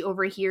 and she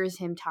overhears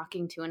him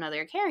talking to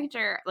another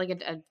character, like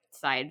a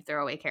side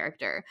throwaway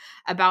character,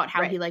 about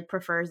how Right. he, like,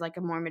 prefers, like,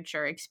 a more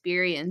mature,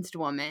 experienced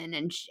woman,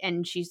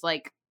 and she's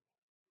like,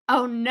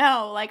 "Oh,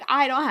 no, like,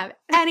 I don't have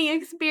any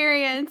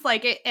experience,"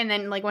 like, it, and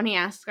then, like, when he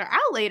asks her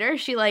out later,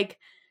 she, like,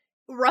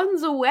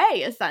 runs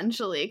away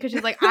essentially because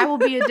she's like, "I will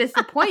be a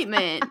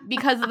disappointment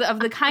because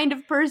of the kind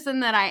of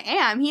person that I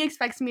am. He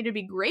expects me to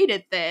be great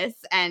at this,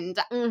 and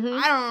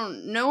Mhm. I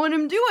don't know what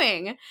I'm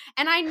doing,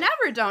 and I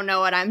never don't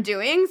know what I'm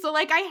doing, so,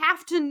 like, I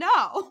have to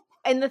know."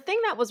 And the thing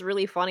that was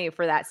really funny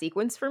for that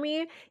sequence for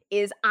me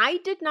is I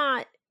did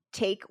not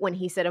take when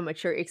he said a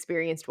mature,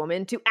 experienced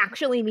woman to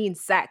actually mean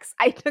sex.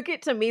 I took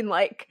it to mean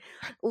like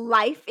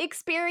life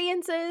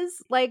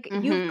experiences. Like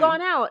you've Mhm.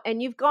 gone out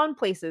and you've gone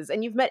places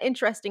and you've met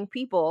interesting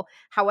people.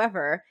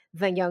 However,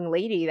 the young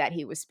lady that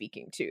he was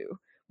speaking to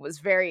was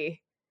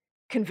very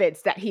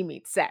convinced that he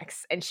means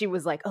sex. And she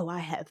was like, "Oh, I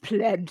have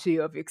plenty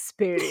of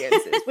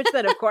experiences," which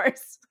then, of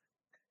course,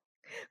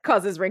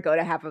 causes Rinko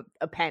to have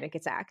a panic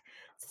attack.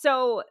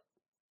 So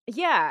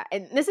yeah,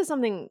 and this is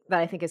something that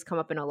I think has come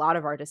up in a lot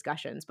of our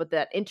discussions, but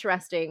that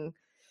interesting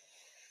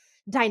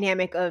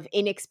dynamic of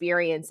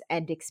inexperience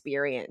and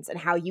experience and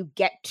how you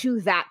get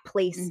to that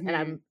place. And Mhm.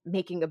 I'm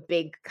making a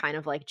big kind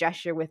of like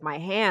gesture with my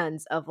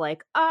hands of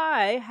like,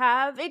 I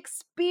have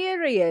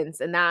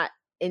experience. And that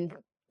in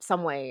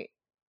some way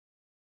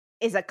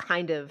is a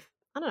kind of,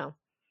 I don't know,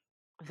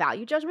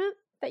 value judgment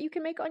that you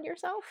can make on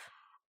yourself.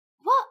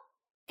 Well,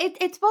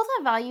 it's both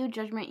a value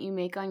judgment you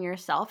make on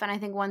yourself, and I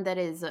think one that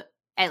is,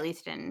 at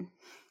least in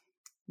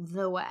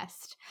the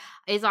West,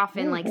 is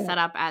often, like, Mhm. set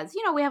up as,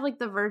 we have, like,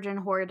 the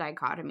virgin whore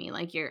dichotomy,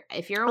 like,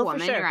 if you're a Oh, for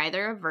woman, you're sure.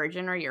 either a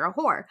virgin or you're a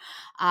whore,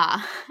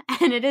 uh,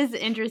 and it is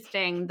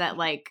interesting that,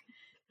 like,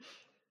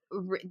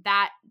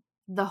 that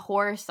the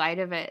whore side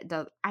of it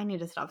does, I need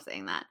to stop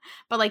saying that,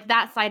 but, like,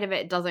 that side of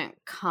it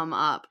doesn't come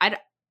up.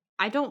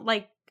 I don't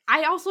like,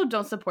 I also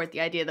don't support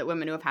the idea that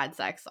women who have had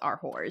sex are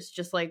whores,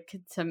 just, like,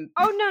 to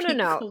Oh, no, no, be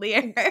no.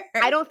 clear.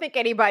 I don't think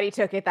anybody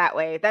took it that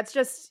way. That's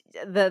just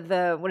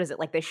the what is it,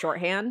 like the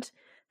shorthand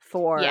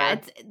Yeah, for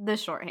it's the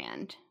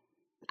shorthand.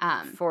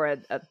 Um,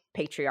 a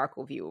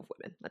patriarchal view of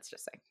women, let's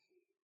just say.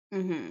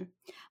 mhm.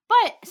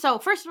 But so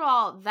first of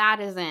all, that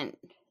isn't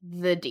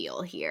the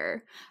deal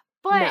here.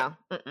 But No.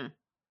 Mm-mm.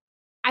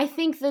 I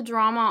think the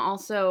drama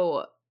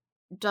also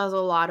does a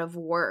lot of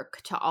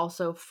work to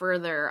also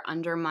further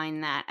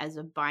undermine that as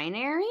a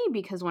binary,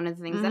 because one of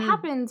the things that Mm.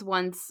 happens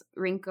once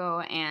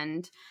Rinko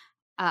and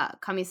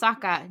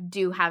Kamisaka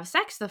do have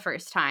sex the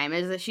first time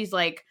is that she's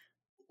like,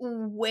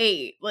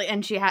 wait, like,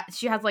 and she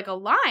has like a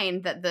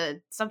line that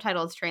the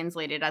subtitles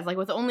translated as, like,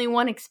 with only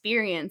one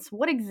experience,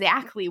 what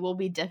exactly will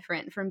be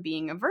different from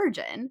being a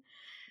virgin?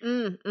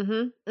 Mm.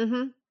 Mhm.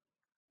 Mhm.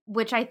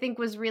 Which I think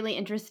was really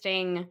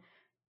interesting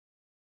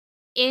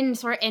in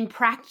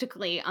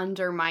practically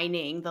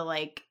undermining the,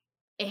 like,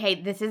 hey,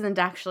 this isn't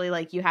actually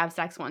like you have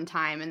sex one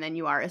time and then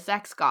you are a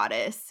sex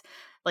goddess.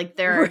 Like,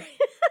 Right.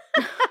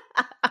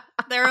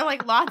 there are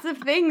like lots of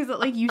things that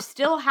like you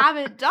still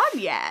haven't done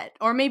yet,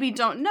 or maybe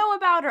don't know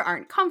about or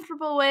aren't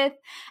comfortable with.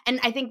 And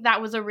I think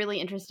that was a really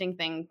interesting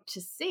thing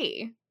to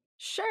see.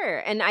 Sure.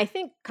 And I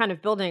think kind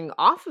of building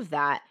off of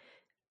that,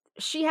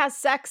 she has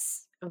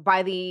sex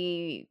by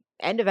the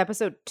end of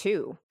episode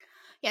 2.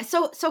 Yeah,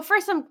 so for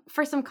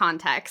some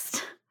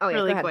context, Oh, yeah, go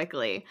really ahead.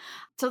 quickly.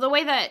 So the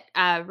way that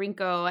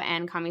Rinko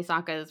and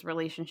Kamisaka's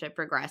relationship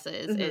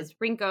progresses Mhm. is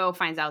Rinko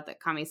finds out that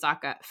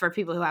Kamisaka, for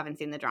people who haven't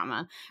seen the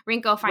drama,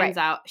 Rinko Right. finds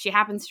out she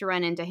happens to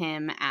run into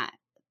him at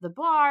the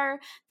bar.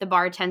 The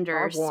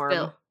bartender Bar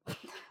warm.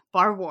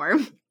 bar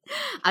warm.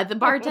 The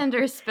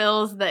bartender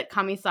spills that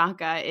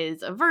Kamisaka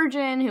is a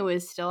virgin who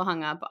is still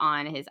hung up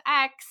on his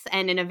ex,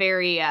 and in a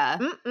very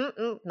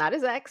Not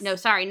his no,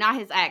 ex. sorry, not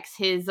his ex,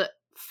 his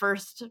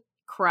first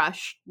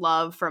crush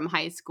love from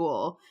high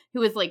school, who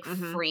was like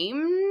Mhm.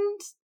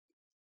 framed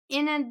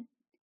in an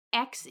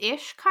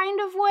ex-ish kind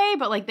of way,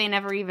 but like they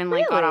never even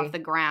like got off Really? the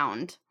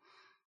ground,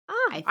 Ah,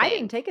 I I didn't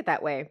think. take it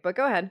that way, but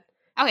go ahead.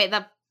 Okay,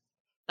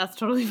 that's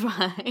totally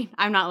fine.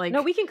 I'm not No,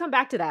 like we can come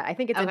back to that. I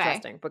think it's okay.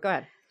 interesting, but go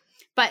ahead.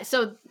 But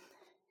so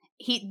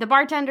the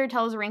bartender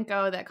tells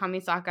Rinko that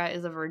Kamisaka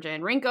is a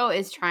virgin. Rinko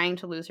is trying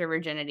to lose her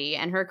virginity,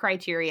 and her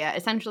criteria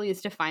essentially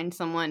is to find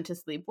someone to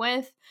sleep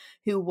with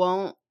who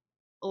won't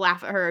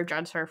laugh at her or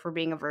judge her for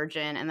being a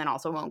virgin, and then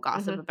also won't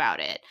gossip Mhm. about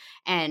it.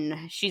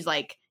 And she's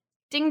like,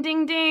 ding,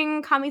 ding,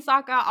 ding,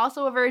 Kamisaka,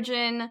 also a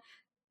virgin,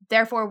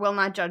 therefore will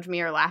not judge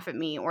me or laugh at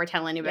me or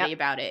tell anybody Yep.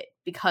 about it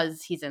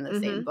because he's in the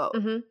same Mhm. boat.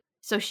 Mhm.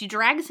 So she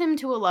drags him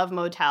to a love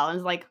motel and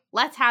is like,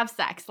 let's have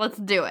sex, let's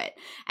do it.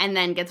 And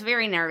then gets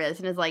very nervous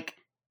and is like,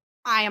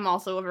 I am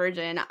also a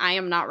virgin. I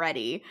am not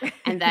ready.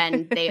 And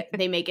then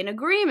they make an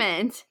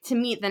agreement to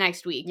meet the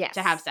next week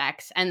to have Yes.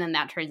 sex, and then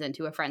that turns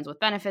into a friends with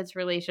benefits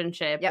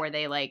relationship Yep. where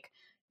they like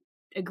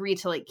agree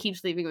to like keep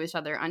sleeping with each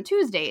other on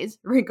Tuesdays,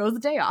 Rinko's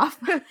day off,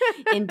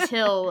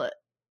 until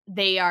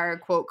they are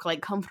quote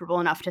like comfortable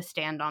enough to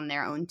stand on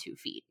their own 2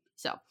 feet.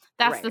 So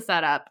that's the Right.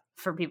 setup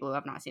for people who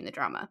have not seen the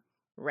drama.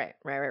 Right.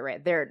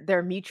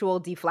 Their mutual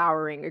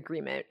deflowering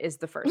agreement is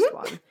the first Mhm.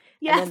 one, and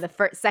then Yes.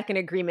 the second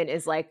agreement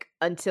is like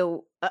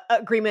until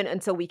agreement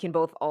until we can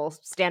both all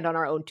stand on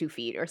our own 2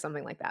 feet or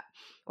something like that,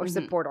 or Hmm.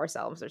 support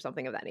ourselves or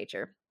something of that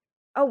nature.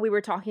 Oh, we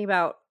were talking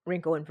about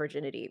wrinkle and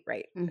virginity,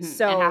 right? And how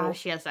So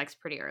she has sex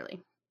pretty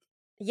early.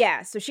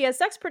 yeah, so she has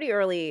sex pretty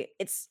early.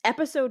 It's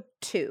episode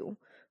 2.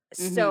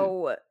 Hmm.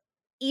 So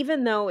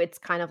even though it's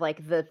kind of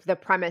like the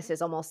premise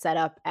is almost set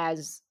up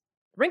as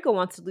Wrinkle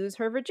wants to lose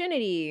her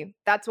virginity,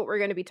 that's what we're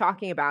going to be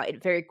talking about.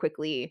 It very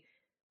quickly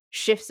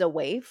shifts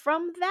away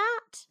from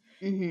that,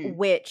 Hmm.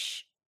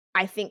 which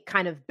I think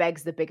kind of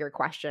begs the bigger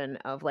question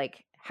of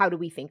like how do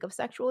we think of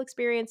sexual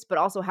experience, but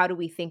also how do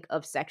we think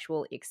of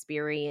sexual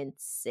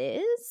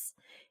experiences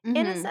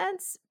in a Hmm.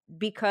 sense,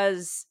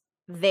 because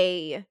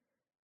they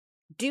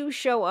do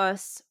show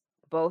us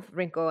both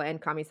Rinko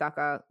and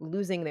Kamisaka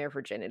losing their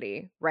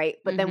virginity, right?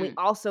 But then we Hmm.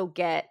 also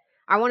get,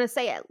 I want to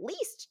say, at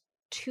least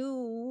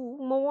 2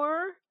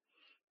 more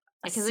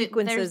Because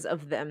sequences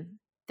of them.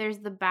 there's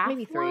the bath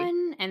Maybe 3.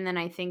 one, and then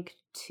I think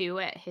 2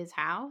 at his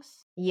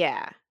house.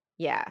 Yeah.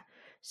 Yeah.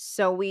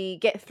 So we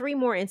get 3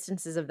 more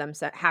instances of them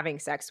having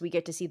sex. We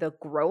get to see the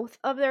growth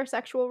of their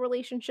sexual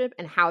relationship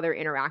and how their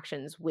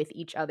interactions with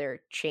each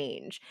other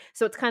change.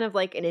 So it's kind of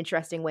like an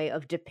interesting way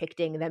of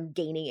depicting them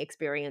gaining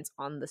experience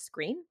on the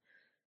screen,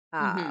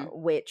 uh,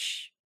 Hmm.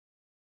 which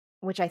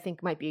which I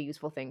think might be a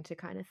useful thing to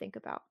kind of think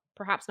about.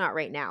 Perhaps not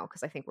right now,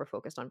 because I think we're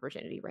focused on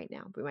virginity right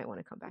now. We might want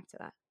to come back to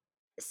that.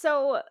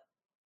 So,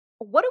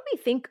 what do we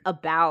think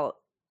about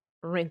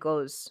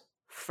Rinko's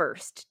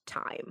first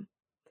time?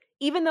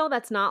 Even though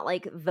that's not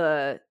like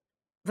the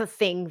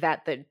thing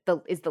that the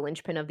is the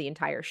linchpin of the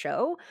entire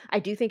show, I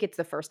do think it's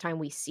the first time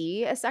we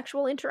see a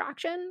sexual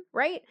interaction,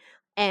 right?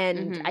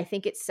 And I Hmm.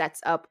 think it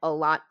sets up a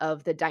lot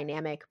of the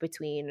dynamic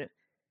between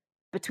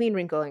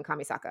Rinko and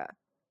Kamisaka.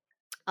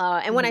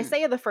 And when I Hmm.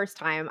 say the first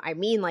time, I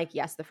mean like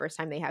yes, the first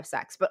time they have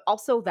sex, but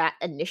also that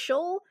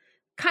initial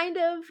kind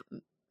of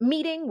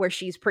meeting where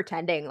she's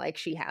pretending like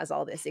she has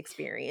all this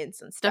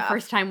experience and The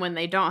first stuff. time when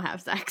they don't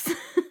have sex.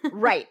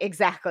 Right,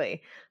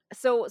 exactly.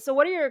 So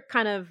what are your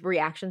kind of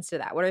reactions to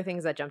that? What are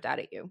things that jumped out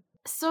at you?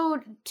 So,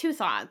 2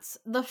 thoughts.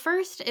 The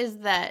first is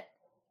that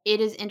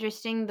it is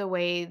interesting the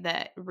way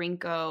that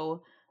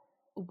Rinko,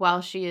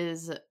 while she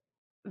is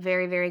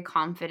very, very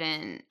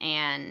confident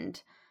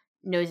and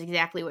knows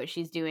exactly what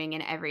she's doing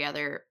in every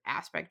other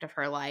aspect of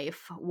her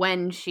life,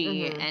 when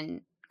she Mhm.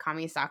 and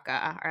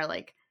Kamisaka are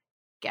like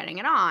getting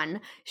it on,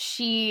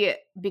 she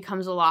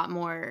becomes a lot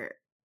more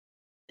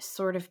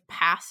sort of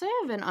passive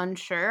and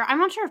unsure. I'm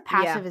not sure if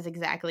Yeah. passive is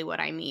exactly what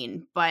I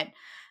mean, but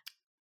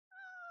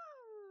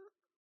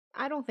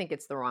I don't think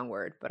it's the wrong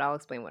word, but I'll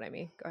explain what I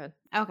mean. Go ahead.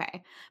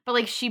 okay. But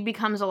like she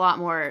becomes a lot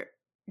more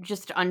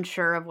just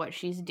unsure of what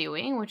she's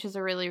doing, which is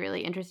a really,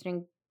 really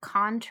interesting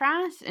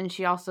contrast. And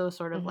she also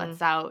sort of Mhm.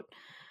 lets out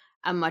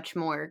a much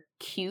more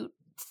cute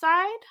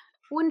side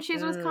when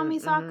she's with Mhm.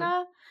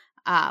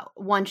 Kamisaka.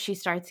 Once she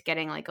starts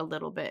getting like a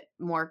little bit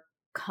more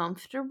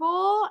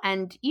comfortable,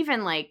 and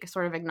even like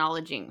sort of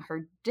acknowledging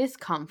her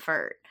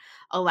discomfort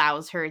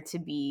allows her to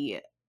be,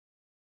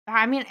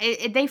 I mean,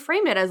 they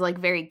framed it as like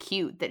very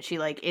cute that she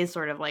like is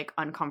sort of like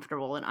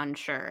uncomfortable and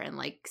unsure and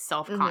like Mhm.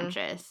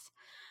 self-conscious.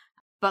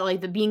 But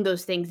like the being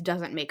those things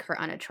doesn't make her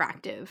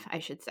unattractive, I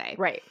should say.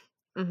 Right.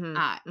 Mhm.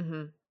 Uh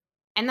Mhm.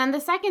 and then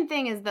the second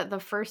thing is that the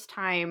first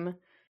time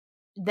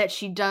that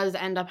she does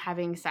end up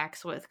having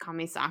sex with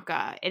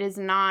Kamisaka, it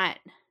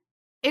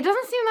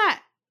doesn't seem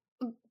that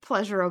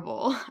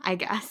pleasurable, I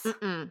guess.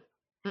 Mm-mm.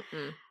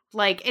 Mm-mm.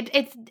 Like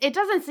it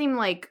doesn't seem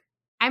like,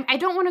 I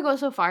don't want to go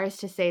so far as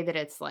to say that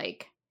it's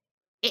like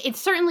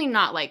it's certainly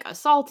not like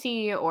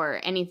assaulty or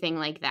anything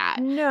like that,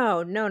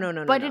 No, no, no,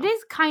 no, no, but it no.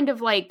 is kind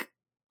of like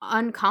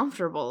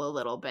uncomfortable a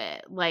little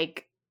bit,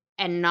 like,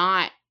 and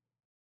not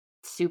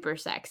super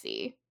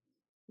sexy.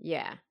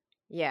 Yeah.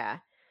 Yeah.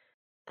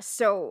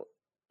 So,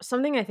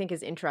 something I think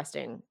is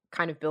interesting,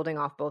 kind of building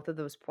off both of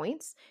those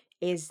points,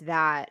 is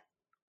that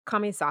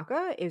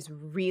Kamisaka is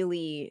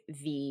really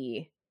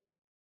the,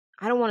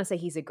 I don't want to say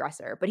he's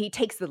aggressor, but he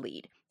takes the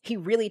lead. He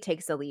really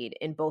takes the lead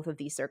in both of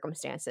these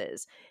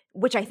circumstances,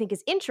 which I think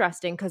is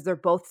interesting because they're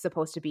both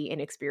supposed to be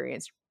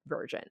inexperienced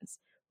virgins,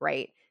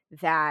 right?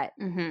 That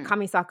Mhm.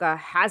 Kamisaka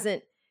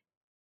hasn't,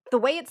 the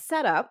way it's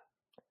set up,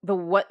 the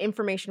what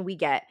information we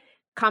get,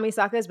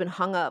 Kamisaka has been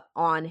hung up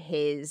on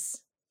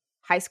his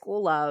high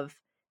school love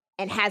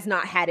and has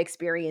not had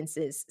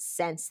experiences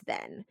since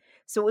then.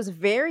 So it was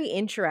very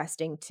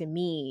interesting to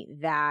me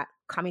that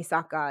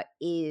Kamisaka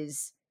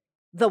is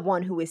the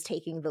one who is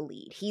taking the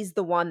lead. He's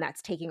the one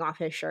that's taking off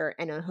his shirt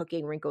and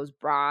unhooking Rinko's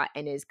bra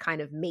and is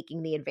kind of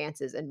making the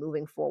advances and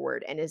moving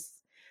forward, and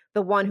is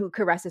the one who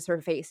caresses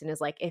her face and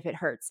is like, if it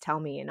hurts, tell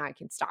me and I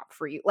can stop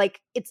for you.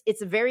 Like it's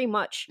very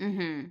much,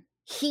 Mhm.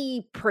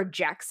 he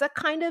projects a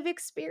kind of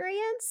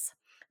experience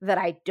that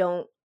I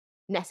don't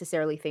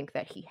necessarily think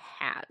that he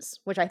has,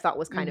 which I thought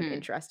was kind of Mhm.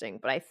 interesting.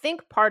 But I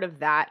think part of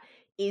that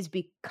is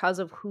because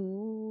of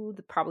who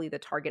probably the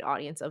target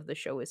audience of the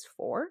show is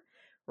for,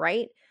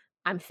 right?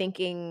 I'm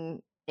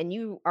thinking, and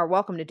you are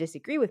welcome to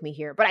disagree with me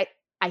here, but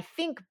I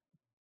think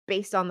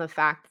based on the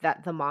fact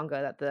that the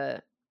manga that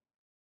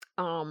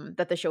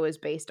the show is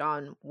based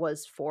on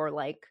was for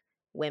like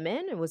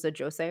women, it was a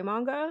josei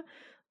manga.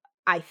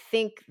 I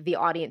think the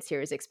audience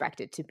here is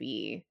expected to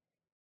be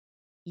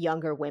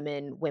younger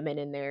women, women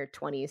in their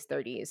 20s,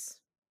 30s,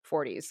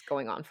 40s,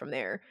 going on from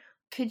there.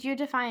 Could you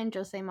define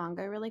josei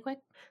manga really quick?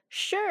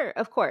 Sure,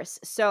 of course.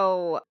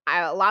 So,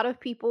 a lot of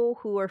people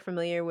who are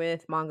familiar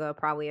with manga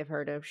probably have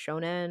heard of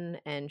shonen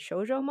and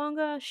shoujo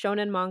manga.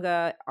 Shonen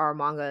manga are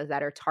mangas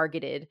that are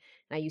targeted,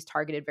 and I use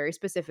targeted very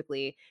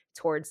specifically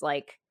towards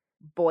like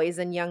boys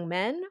and young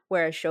men,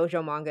 whereas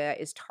shoujo manga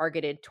is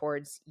targeted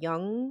towards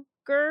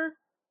younger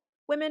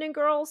women and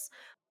girls.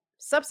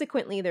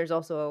 Subsequently, there's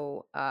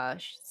also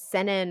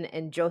seinen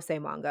and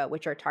josei manga,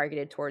 which are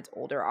targeted towards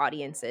older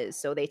audiences.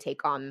 So they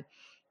take on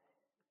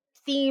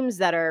themes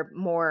that are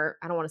more,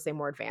 I don't want to say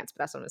more advanced, but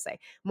that's what I'm going to say,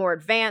 more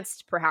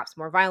advanced, perhaps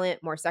more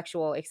violent, more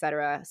sexual,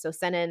 etc. So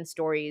seinen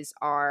stories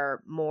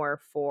are more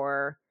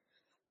for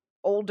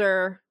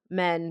older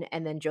men,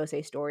 and then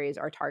josei stories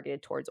are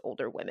targeted towards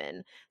older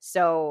women.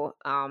 So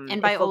And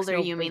if by folks older,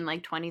 know you mean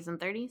like 20s and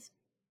 30s?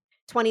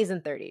 20s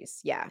and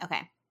 30s, yeah.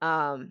 Okay.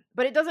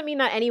 But it doesn't mean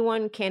that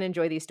anyone can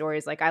enjoy these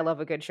stories. Like, I love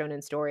a good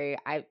shonen story.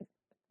 I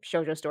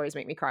Shoujo stories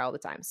make me cry all the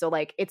time. So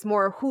like, it's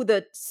more who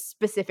the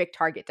specific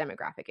target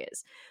demographic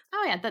is.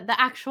 Oh yeah, the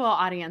actual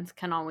audience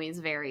can always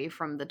vary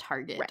from the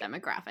target Right.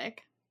 demographic.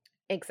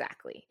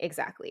 Exactly.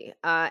 Exactly.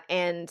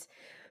 And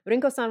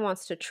Rinko-san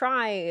Wants to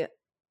Try,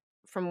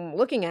 from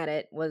looking at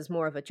it, was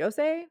more of a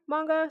josei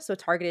manga, so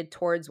targeted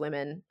towards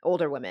women,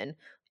 older women.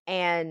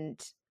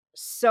 And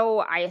so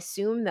I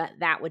assume that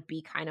that would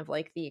be kind of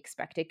like the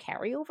expected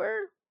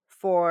carryover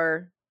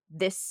for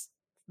this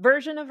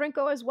version of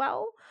Rinko as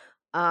well.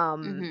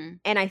 Mhm.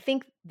 And I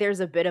think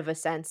there's a bit of a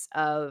sense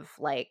of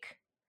like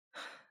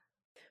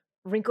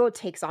Rinko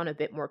takes on a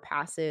bit more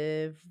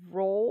passive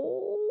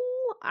role,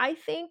 I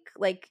think.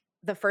 Like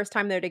the first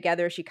time they're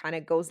together, she kind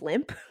of goes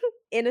limp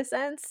in a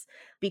sense,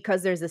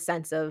 because there's a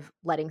sense of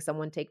letting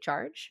someone take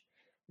charge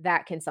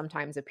that can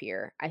sometimes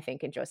appear, I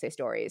think, in josei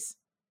stories.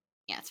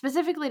 Yeah,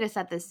 specifically to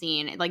set the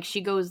scene, like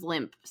she goes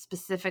limp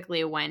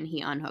specifically when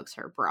he unhooks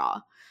her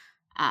bra.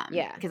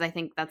 Yeah. Because I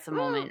think that's a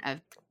Well, moment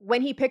of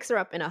when he picks her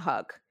up in a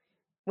hug.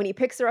 When he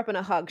picks her up in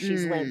a hug,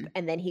 she's limp, mm,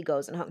 and then he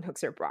goes and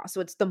hooks her bra. So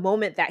it's the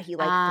moment that he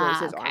like throws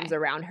his arms okay.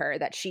 around her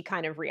that she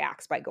kind of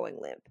reacts by going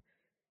limp.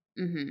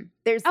 Mhm.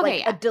 There's, Okay,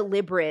 like, a yeah.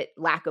 deliberate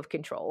lack of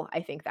control,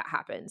 I think, that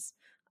happens.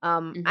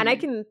 And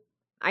Mhm.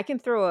 I can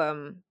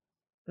throw,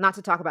 not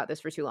to talk about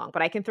this for too long,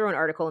 but I can throw an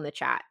article in the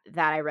chat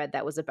that I read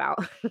that was about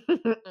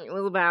it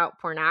was about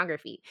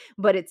pornography,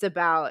 but it's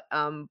about,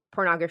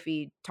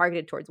 pornography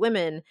targeted towards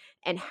women,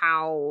 and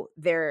how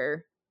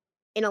there,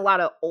 in a lot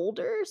of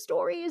older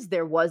stories,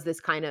 there was this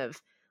kind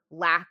of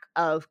lack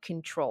of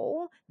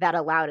control that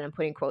allowed, and I'm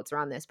putting quotes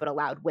around this, but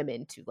allowed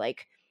women to,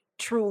 like,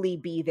 truly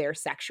be their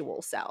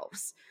sexual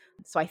selves.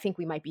 So I think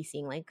we might be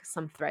seeing, like,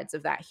 some threads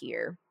of that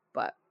here,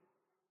 but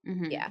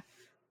Mhm. yeah.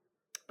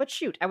 But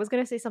shoot, I was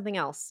gonna say something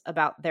else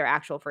about their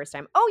actual first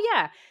time. Oh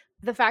yeah,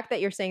 the fact that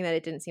you're saying that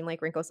it didn't seem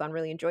like Rinko-san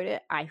really enjoyed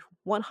it, I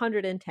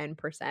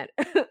 110%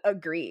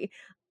 agree.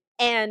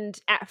 And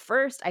at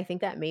first, I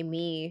think that made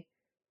me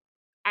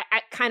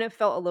I kind of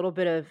felt a little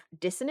bit of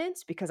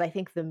dissonance because I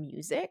think the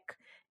music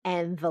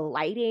and the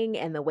lighting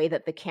and the way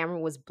that the camera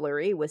was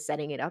blurry was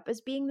setting it up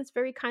as being this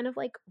very kind of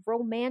like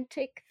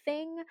romantic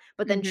thing.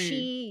 But then Mm-hmm.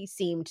 she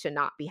seemed to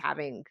not be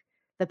having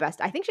the best.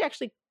 I think she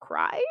actually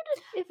cried,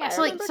 if Yeah, I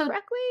so remember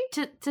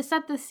correctly. to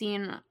set the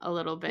scene a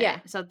little bit. Yeah.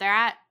 So they're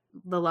at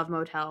the Love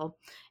Motel.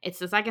 It's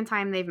the second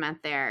time they've met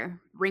there.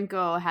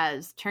 Rinko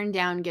has turned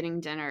down getting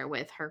dinner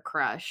with her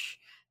crush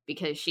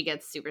because she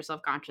gets super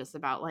self-conscious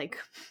about like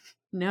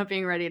not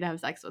being ready to have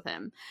sex with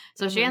him.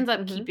 So she Mhm. ends up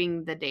Mhm.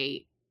 keeping the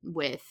date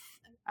with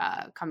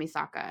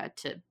Kamisaka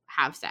to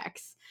have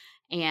sex.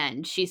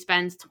 And she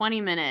spends 20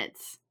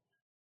 minutes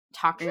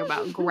talking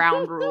about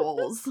ground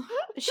rules.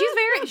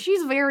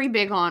 She's very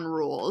big on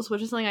rules,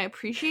 which is something I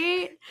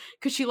appreciate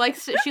because she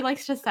likes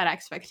to set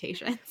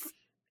expectations.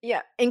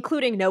 Yeah,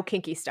 including no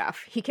kinky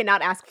stuff. He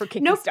cannot ask for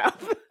kinky No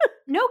stuff.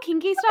 no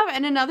kinky stuff.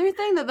 And another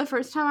thing that the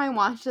first time I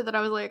watched it that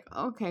I was like,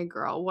 okay,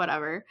 girl,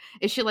 whatever,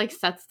 is she like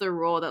sets the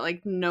rule that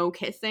like no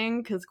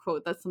kissing because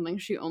quote that's something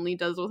she only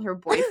does with her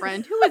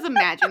boyfriend who is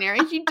imaginary.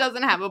 She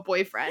doesn't have a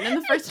boyfriend. And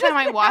the first time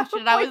I watched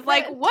it, I was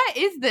like, what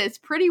is this?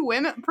 Pretty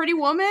woman?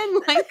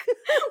 Like,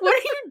 what are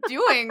you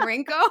doing,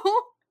 Rinko?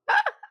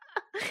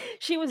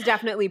 She was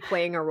definitely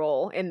playing a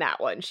role in that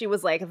one. She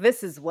was like,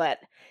 "This is what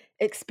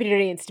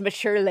experienced,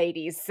 mature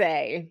ladies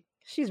say."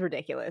 She's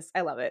ridiculous.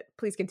 I love it.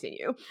 Please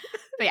continue.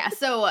 But yeah,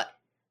 so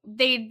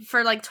they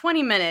for like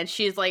 20 minutes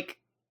she's like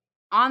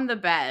on the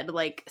bed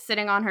like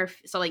sitting on her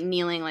so like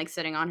kneeling like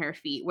sitting on her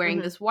feet wearing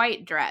Mhm. this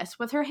white dress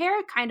with her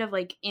hair kind of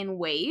like in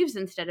waves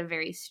instead of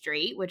very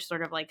straight, which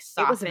sort of like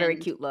It was a very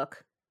softened. cute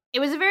look. It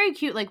was a very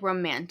cute like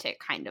romantic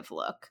kind of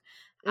look.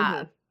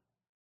 uh Mhm.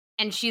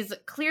 and she's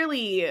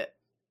clearly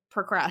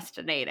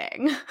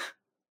procrastinating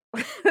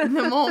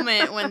the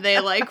moment when they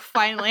like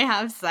finally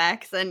have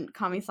sex and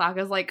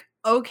Kamisaka's like,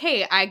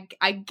 okay,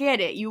 I get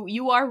it,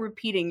 you are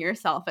repeating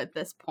yourself at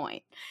this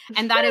point.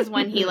 And that is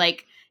when he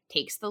like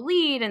takes the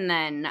lead. And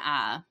then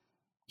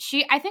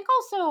she I think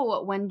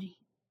also when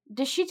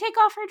does she take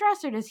off her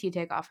dress or does he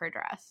take off her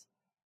dress?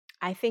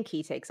 I think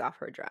he takes off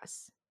her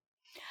dress.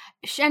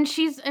 And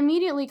she's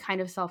immediately kind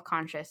of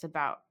self-conscious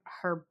about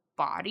her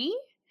body,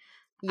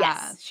 uh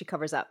Yes, she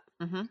covers up.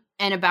 Mhm.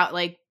 and about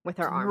like With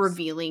her arms.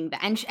 revealing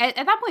that. And at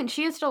that point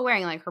she is still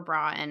wearing like her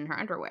bra and her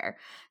underwear,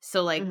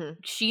 so like Mhm.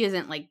 she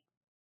isn't like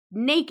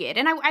naked.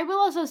 And I will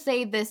also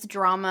say this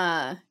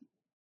drama,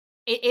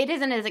 it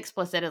isn't as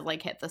explicit as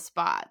like Hit the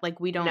Spot. Like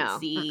we don't No.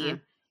 see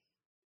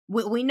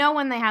Mm-mm. we know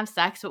when they have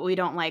sex, but we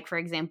don't like, for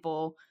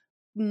example,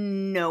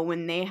 know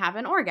when they have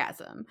an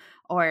orgasm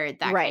or that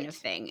kind of Right.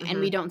 thing. And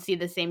we Mhm. don't see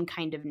the same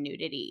kind of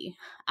nudity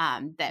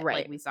that like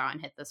Right. we saw in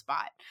Hit the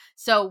Spot.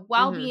 So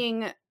while Mhm.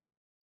 being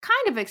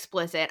kind of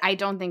explicit, I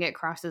don't think it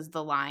crosses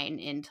the line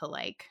into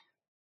like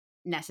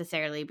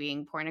necessarily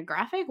being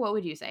pornographic. What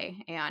would you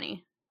say,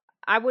 Ayani?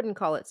 I wouldn't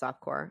call it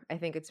softcore. I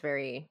think it's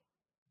very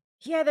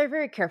yeah, they're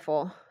very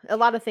careful. A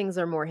lot of things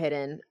are more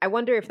hidden. I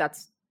wonder if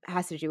that's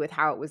has to do with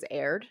how it was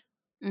aired,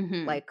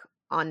 Mm-hmm. like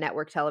on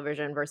network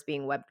television versus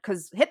being web.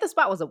 Because Hit the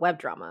Spot was a web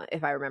drama,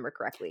 if I remember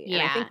correctly, and I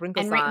Yeah. think And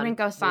Rinko-san was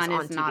Rinko-san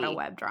on is not a TV.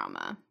 web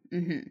drama.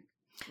 Mm-hmm.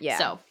 Yeah,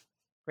 So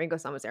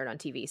Rinko-san was aired on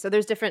TV, so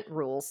there's different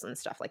rules and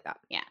stuff like that.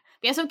 yeah.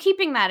 Yeah, so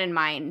keeping that in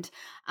mind,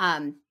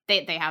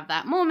 they have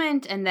that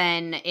moment and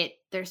then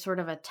there's sort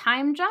of a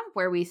time jump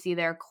where we see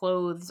their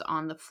clothes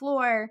on the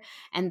floor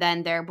and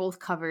then they're both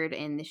covered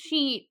in the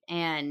sheet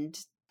and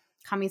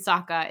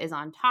Kamisaka is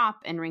on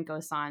top and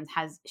Rinko-san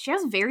has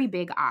very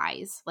big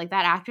eyes. Like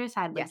that actress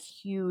had like Yes.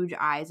 huge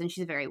eyes and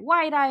she's very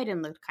wide-eyed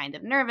and looked kind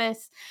of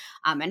nervous.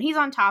 And he's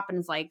on top and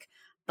is like,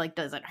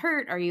 does it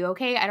hurt? Are you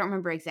okay? I don't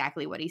remember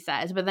exactly what he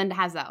says, but then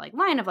has that like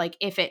line of like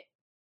if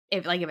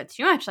it's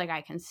too much, like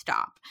I can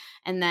stop.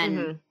 And then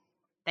Mhm.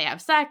 they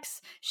have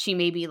sex. She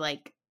maybe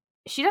like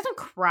she doesn't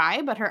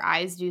cry, but her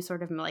eyes do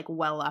sort of like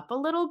well up a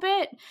little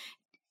bit,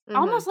 Mhm.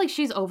 almost like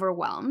she's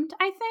overwhelmed.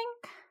 I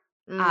think,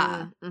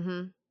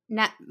 Mhm.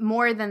 not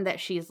more than that.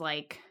 She's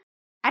like,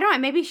 I don't know.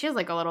 Maybe she's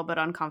like a little bit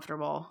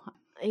uncomfortable.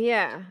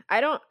 Yeah,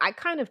 I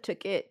kind of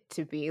took it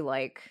to be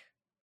like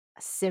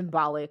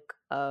symbolic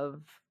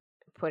of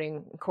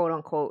putting quote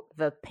unquote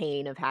the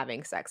pain of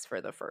having sex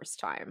for the first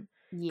time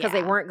because they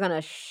Yeah. weren't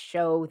gonna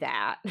show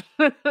that.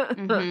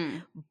 Mm-hmm.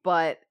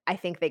 But I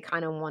think they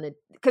kind of wanted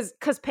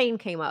because pain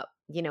came up,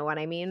 you know what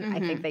I mean? I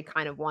think Mm-hmm. they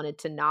kind of wanted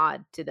to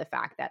nod to the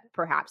fact that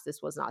perhaps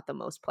this was not the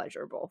most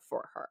pleasurable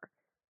for her.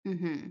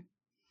 Mm-hmm.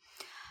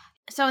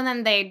 So and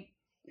then they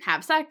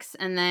have sex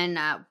and then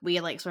we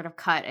like sort of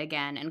cut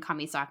again and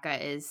Kamisaka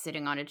is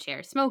sitting on a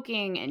chair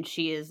smoking and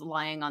she is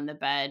lying on the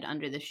bed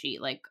under the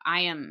sheet like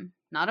I am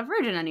not a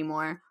virgin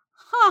anymore.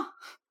 Huh.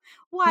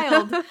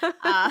 Wild.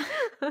 uh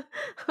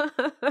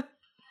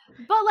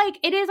but like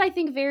it is I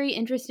think very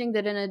interesting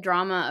that in a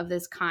drama of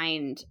this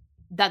kind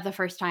that the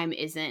first time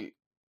isn't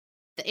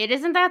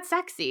that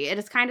sexy. It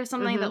is kind of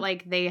something that Mhm.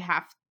 like they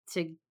have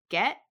to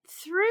get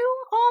through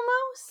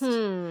almost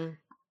Hmm.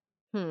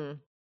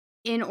 Hmm.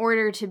 in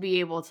order to be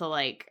able to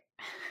like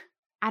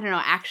I don't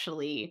know,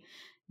 actually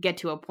get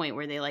to a point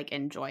where they like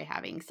enjoy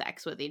having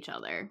sex with each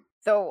other.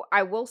 Though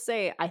I will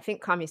say, I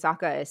think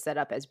Kamisaka is set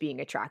up as being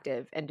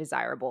attractive and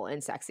desirable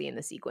and sexy in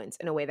the sequence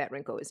in a way that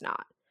Rinko is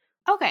not.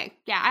 Okay,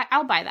 yeah,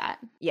 I'll buy that.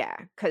 Yeah,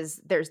 because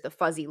there's the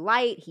fuzzy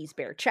light, he's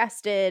bare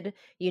chested,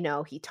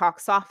 he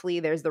talks softly,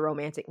 there's the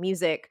romantic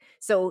music.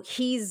 So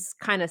he's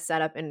kind of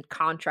set up in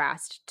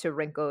contrast to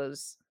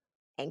Rinko's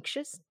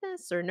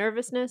anxiousness or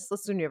nervousness.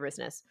 Let's do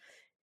nervousness.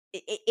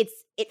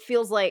 It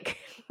feels like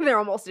they're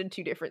almost in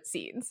two different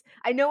scenes.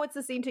 I know it's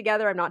a scene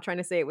together. I'm not trying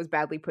to say it was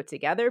badly put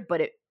together,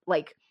 but it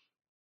like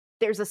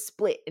there's a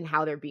split in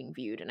how they're being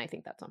viewed, and I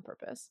think that's on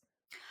purpose.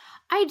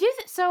 I do.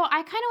 So I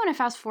kind of want to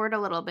fast forward a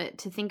little bit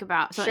to think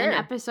about. So in Sure.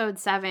 episode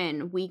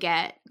 7, we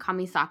get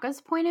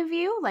Kamisaka's point of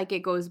view. Like it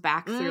goes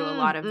back through a Mm,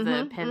 lot of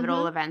the mhm,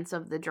 pivotal mhm, events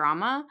of the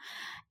drama,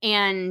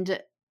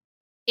 and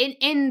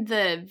in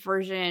the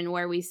version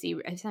where we see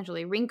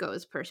essentially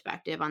Rinko's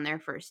perspective on their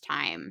first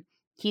time,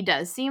 he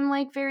does seem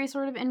like very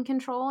sort of in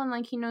control and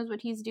like he knows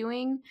what he's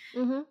doing.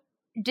 mhm.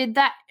 Did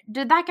that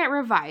get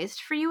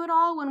revised for you at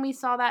all when we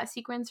saw that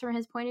sequence from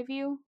his point of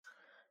view?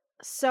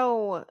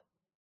 So,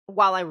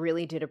 while I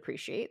really did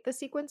appreciate the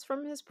sequence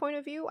from his point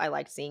of view, I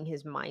liked seeing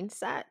his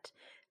mindset.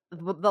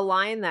 The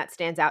line that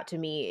stands out to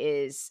me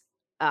is,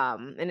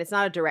 and it's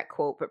not a direct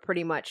quote, but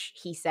pretty much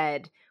he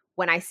said,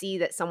 "When I see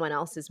that someone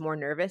else is more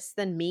nervous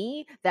than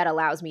me, that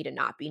allows me to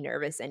not be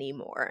nervous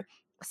anymore."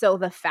 So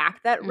the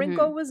fact that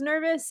Rinko Mhm. was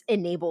nervous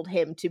enabled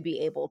him to be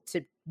able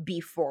to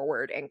be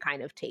forward and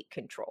kind of take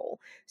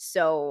control.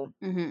 So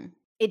Mhm.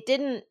 it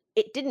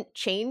didn't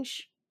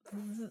change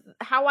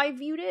how I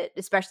viewed it,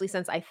 especially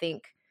since I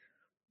think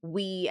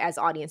we as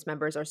audience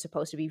members are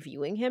supposed to be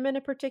viewing him in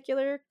a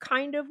particular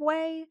kind of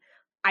way.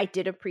 I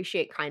did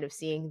appreciate kind of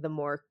seeing the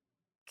more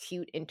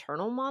cute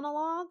internal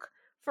monologue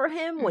for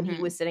him when he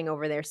was Mhm. sitting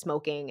over there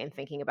smoking and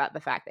thinking about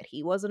the fact that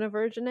he wasn't a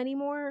virgin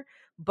anymore,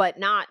 but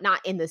not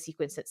in the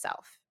sequence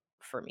itself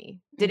for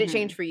me. Did it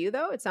change Mhm. for you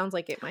though? It sounds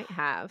like it might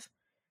have.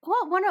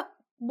 Well,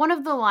 one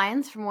of the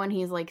lines from when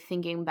he's, like,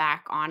 thinking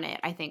back on it,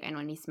 I think, and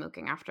when he's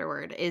smoking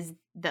afterward, is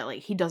that,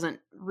 like, he doesn't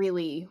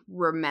really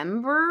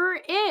remember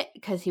it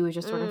because he was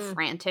just sort of Mm,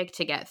 frantic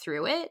to get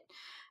through it,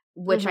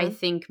 which I mhm.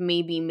 think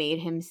maybe made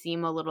him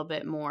seem a little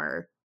bit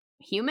more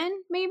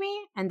human, maybe,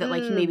 and that,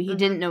 like, maybe Mm, he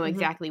didn't mhm, know mhm.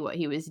 exactly what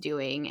he was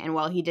doing, and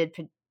while he did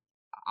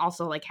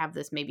also, like, have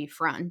this maybe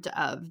front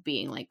of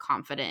being, like,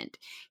 confident,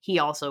 he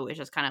also was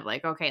just kind of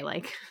like, "Okay,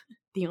 like,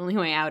 the only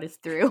way out is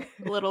through,"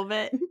 a little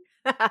bit.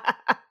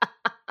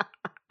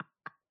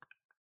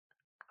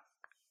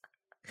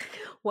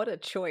 What a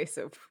choice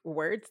of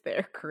words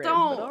there,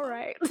 Corinne, but Don't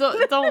alright.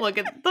 don't look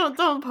at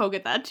don't poke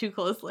at that too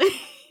closely.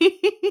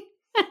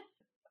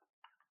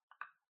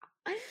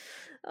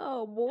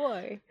 Oh,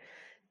 boy.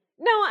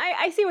 No,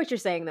 I see what you're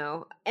saying,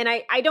 though, and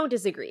I don't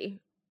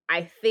disagree.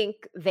 I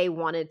think they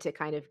wanted to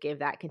kind of give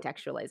that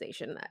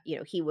contextualization that,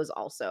 he was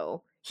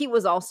also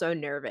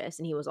nervous,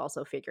 and he was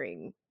also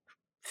figuring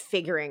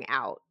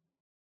out,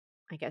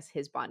 I guess,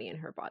 his body and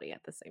her body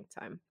at the same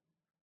time.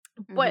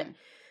 But Mhm,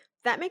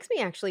 that makes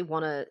me actually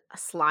wanna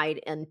slide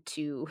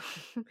into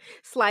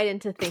slide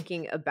into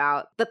thinking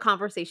about the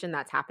conversation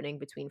that's happening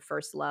between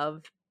first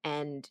love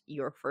and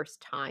your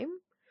first time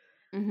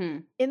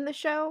mhm, in the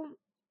show,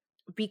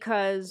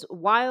 because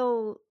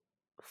while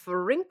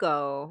for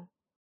Rinko,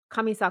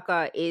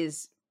 Kamisaka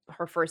is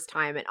her first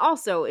time, and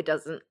also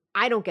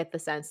I don't get the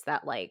sense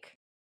that, like,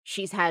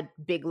 she's had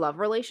big love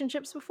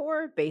relationships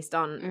before based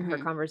on her mhm,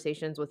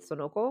 conversations with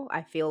Sonoko.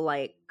 I feel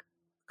like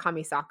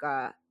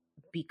Kamisaka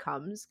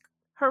becomes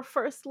her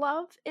first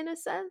love in a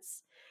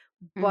sense,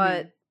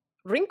 but mhm.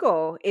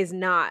 Rinko is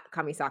not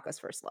Kamisaka's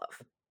first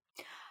love.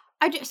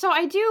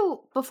 I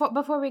do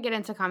before we get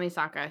into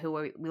Kamisaka, who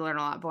we learn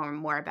a lot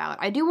more about,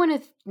 I do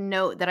wanna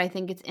note that I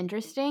think it's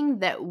interesting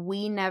that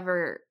we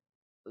never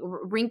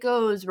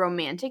Rinko's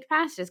romantic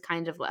past is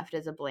kind of left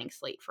as a blank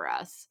slate for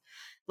us.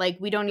 Like,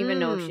 we don't even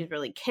know if Mm, she's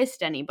really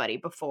kissed anybody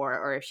before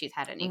or if she's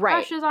had any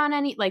right. crushes on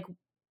any like,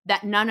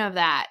 that none of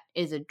that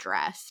is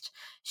addressed.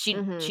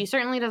 She Mhm.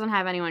 certainly doesn't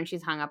have anyone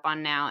she's hung up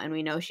on now, and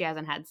we know she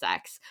hasn't had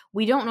sex.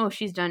 We don't know if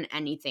she's done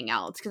anything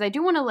else because I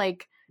do wanna,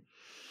 like,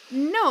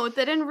 note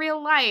that in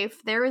real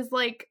life, there is,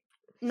 like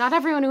not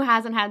everyone who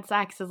hasn't had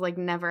sex has, like,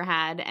 never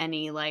had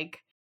any,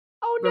 like,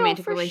 Oh, no,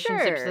 romantic for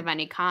relationships of sure.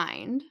 any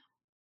kind.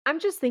 I'm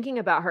just thinking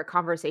about her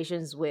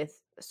conversations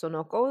with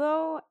Sonoko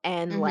though,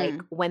 and like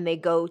Mhm. when they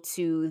go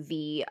to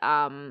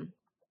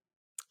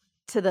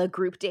the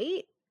group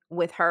date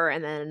with her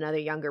and then another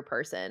younger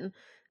person.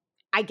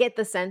 I get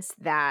the sense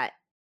that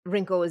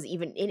Rinko is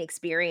even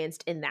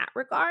inexperienced in that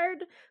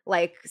regard.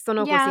 Like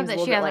Sonoko Yeah, seems a that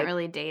little she bit hasn't like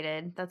really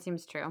dated. That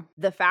seems true.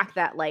 the fact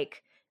that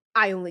like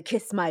I only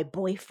kiss my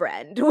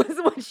boyfriend was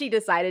what she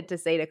decided to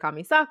say to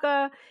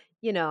Kamisaka.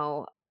 You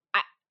know,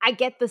 I I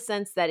get the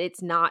sense that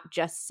it's not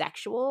just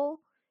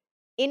sexual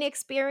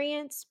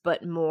inexperience,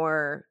 but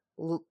more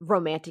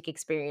romantic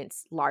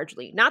experience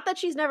largely. Not that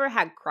she's never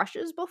had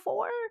crushes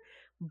before,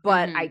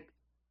 but I Mhm.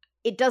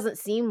 it doesn't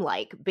seem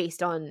like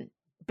based on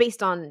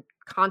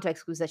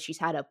context clues that she's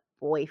had a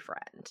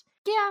boyfriend,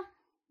 Yeah.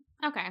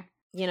 Okay.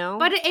 you know?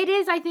 But it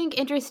is, I think,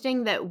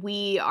 interesting that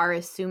we are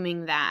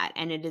assuming that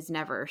and it is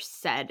never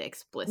said No, I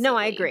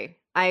explicitly. agree.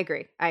 I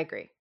agree. I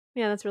agree.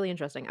 Yeah, that's really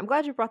interesting. I'm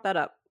glad you brought that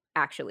up,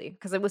 actually,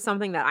 because it was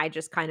something that I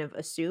just kind of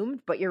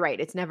assumed, but you're right.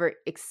 It's never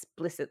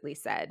explicitly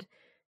said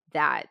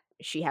that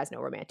she has no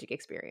romantic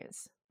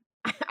experience.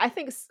 I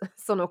think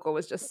Sonoko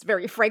was just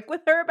very frank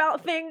with her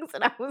about things,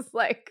 and I was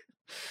like,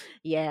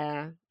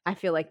 yeah, I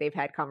feel like they've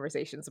had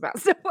conversations about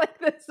stuff like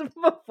this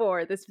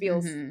before.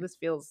 Mhm. This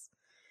feels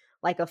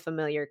like a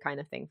familiar kind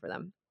of thing for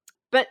them.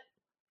 But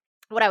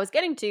what I was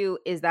getting to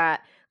is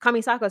that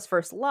Kamisaka's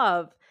first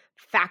love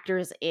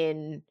factors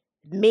in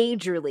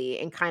majorly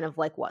in kind of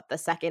like what the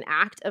second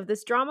act of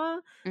this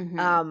drama.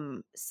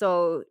 Mhm.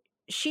 So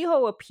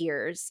Shiho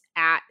appears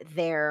at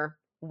their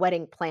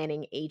wedding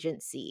planning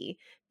agency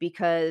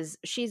because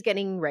she's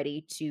getting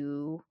ready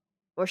to,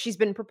 or she's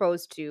been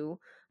proposed to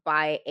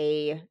by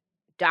a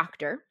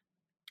doctor,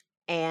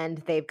 and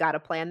they've got to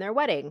plan their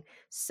wedding.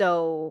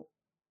 So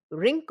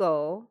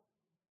Rinko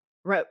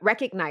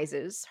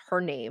recognizes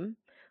her name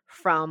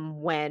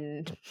from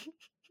when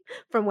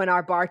from when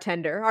our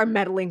bartender, our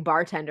meddling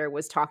bartender,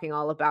 was talking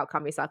all about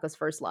Kamisaka's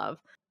first love,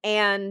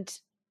 and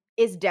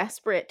is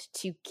desperate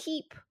to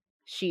keep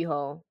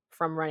Shiho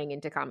from running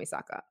into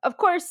Kamisaka. Of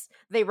course,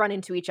 they run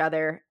into each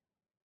other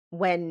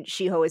when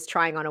Shiho is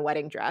trying on a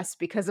wedding dress,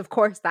 because of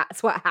course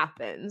that's what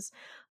happens.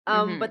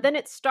 But Mhm. then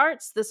it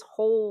starts this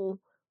whole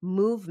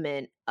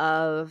movement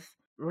of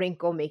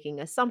Rinko making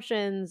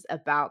assumptions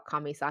about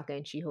Kamisaka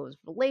and Shiho's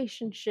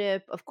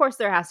relationship. Of course,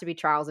 there has to be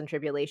trials and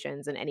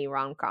tribulations in any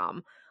rom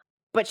com,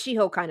 but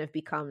Shiho kind of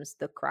becomes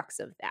the crux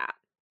of that.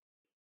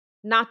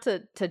 Not to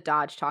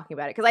dodge talking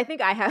about it, because I think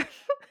I have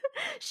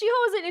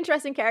Shiho is an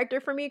interesting character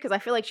for me because I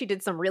feel like she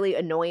did some really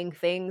annoying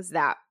things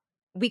that,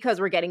 because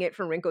we're getting it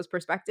from Rinko's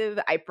perspective,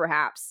 I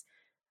perhaps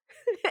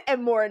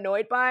am more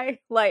annoyed by.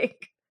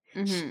 Like, sh-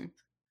 Mhm.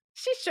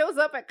 she shows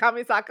up at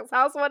Kamisaka's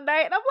house one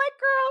night, and I'm like,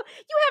 girl,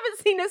 you haven't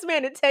seen this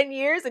man in 10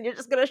 years, and you're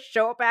just gonna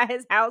show up at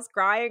his house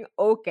crying?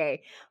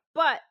 Okay.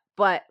 But,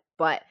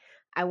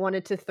 I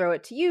wanted to throw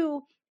it to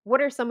you. What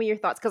are some of your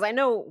thoughts? Because I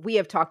know we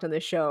have talked on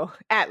this show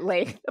at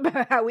length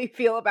about how we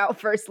feel about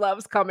first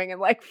loves coming and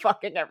like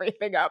fucking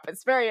everything up.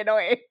 It's very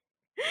annoying.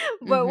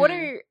 But what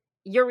Mhm. are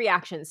your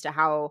reactions to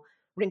how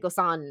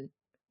Rinko-san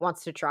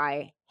wants to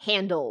try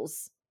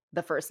handles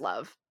the first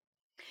love?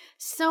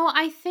 So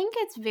I think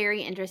it's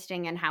very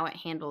interesting in how it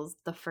handles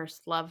the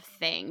first love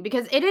thing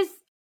because it is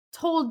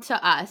told to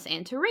us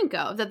and to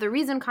Rinko that the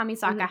reason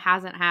Kamisaka Mhm.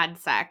 hasn't had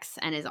sex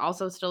and is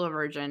also still a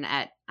virgin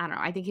at, I don't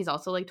know, I think he's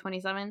also like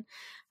 27,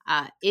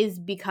 is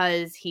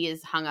because he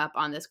is hung up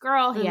on this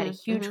girl he had a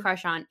Mhm. huge Mhm.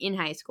 crush on in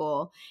high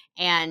school.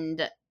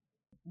 And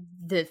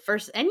the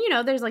first, and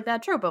there's like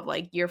that trope of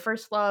like your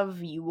first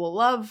love you will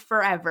love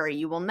forever,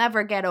 you will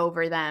never get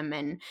over them,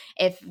 and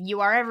if you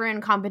are ever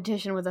in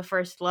competition with a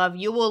first love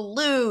you will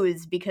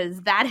lose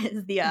because that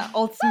is the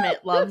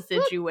ultimate love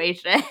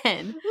situation.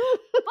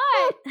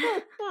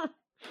 But but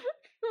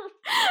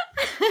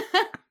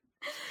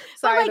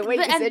Sorry, the like way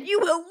the you said and you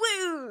will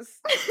lose.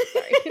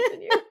 Sorry,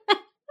 continue. but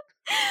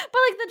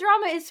like the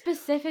drama is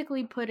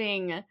specifically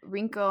putting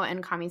Rinko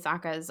and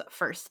Kamisaka's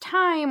first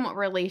time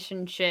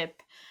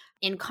relationship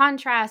in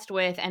contrast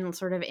with and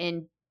sort of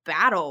in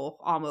battle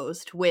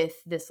almost with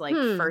this like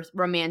Hmm. first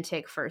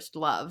romantic first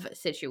love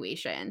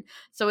situation.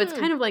 So it's Hmm.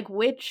 kind of like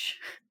which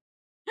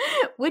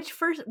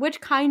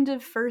kind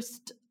of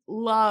first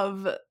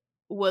love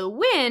will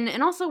win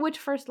and also which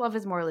first love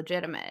is more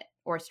legitimate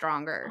or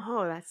stronger.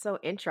 Oh, that's so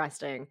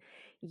interesting.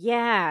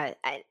 Yeah,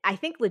 I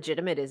think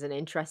legitimate is an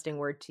interesting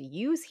word to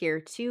use here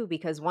too,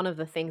 because one of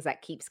the things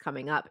that keeps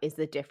coming up is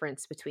the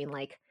difference between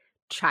like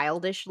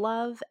childish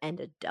love and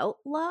adult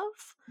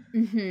love.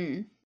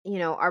 Mhm.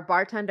 Our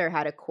bartender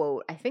had a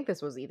quote. I think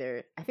this was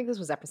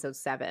episode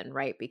 7,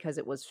 right? Because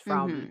it was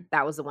Mhm.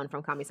 that was the one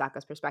from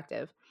Kamisaka's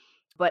perspective.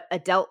 But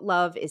adult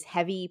love is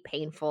heavy,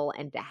 painful,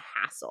 and a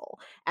hassle,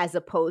 as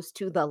opposed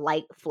to the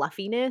light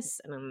fluffiness,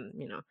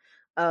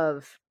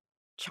 of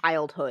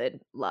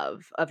childhood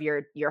love of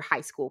your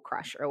high school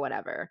crush or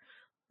whatever.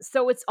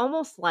 So it's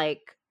almost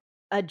like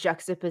a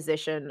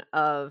juxtaposition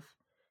of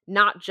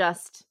not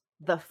just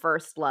the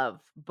first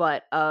love,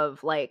 but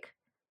of like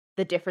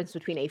the difference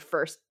between a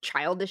first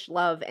childish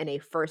love and a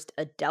first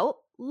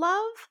adult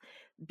love,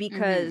 Mhm.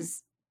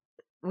 because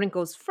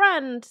Rinko's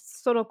friend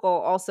Sonoko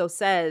also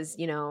says,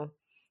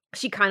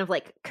 she kind of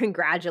like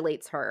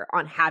congratulates her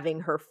on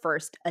having her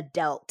first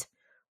adult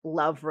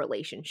love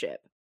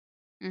relationship.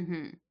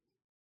 Mhm.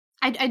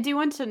 I do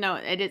want to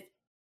note it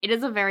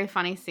is a very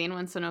funny scene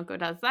when Sonoko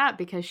does that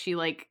because she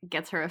like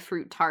gets her a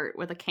fruit tart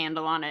with a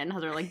candle on it and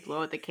has her like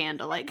blow out the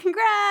candle like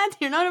congrats,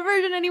 you're not a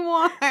virgin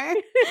anymore.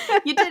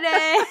 You did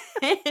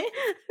it.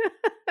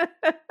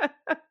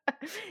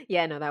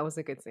 Yeah, no, that was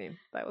a good scene.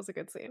 That was a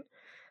good scene.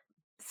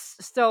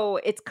 So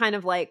it's kind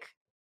of like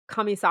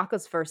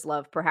Kamisaka's first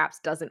love perhaps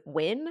doesn't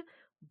win,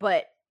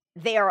 but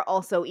they are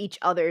also each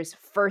other's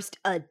first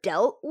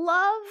adult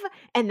love,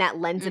 and that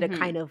lends it a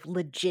kind Mhm. of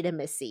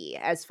legitimacy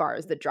as far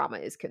as the drama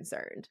is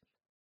concerned.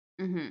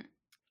 Mhm.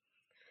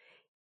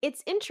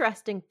 It's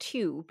interesting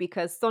too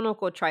because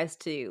Sonoko tries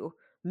to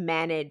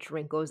manage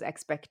Rinko's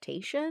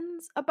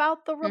expectations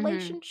about the Mhm.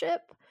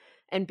 relationship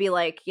and be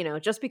like,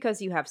 just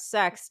because you have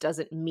sex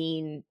doesn't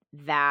mean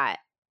that,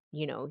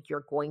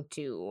 you're going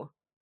to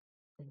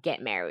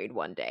get married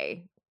one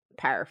day,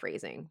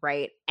 paraphrasing,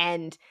 right?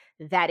 And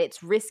that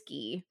it's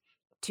risky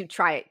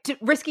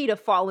to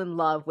fall in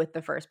love with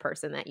the first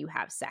person that you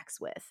have sex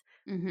with.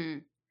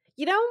 Mhm.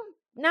 You know,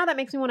 now that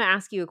makes me want to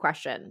ask you a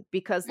question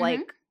because Mhm.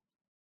 like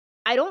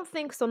I don't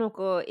think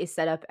Sonoko is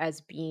set up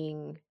as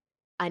being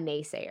a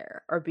naysayer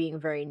or being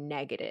very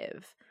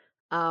negative.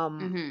 Um,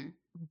 Mhm.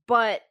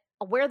 but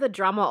where the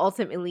drama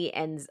ultimately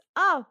ends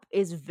up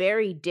is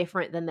very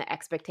different than the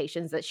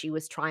expectations that she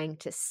was trying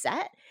to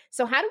set.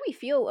 So how do we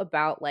feel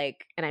about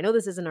like, and I know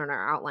this isn't on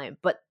our outline,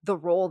 but the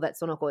role that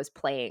Sonoko is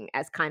playing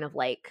as kind of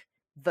like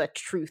the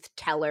truth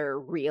teller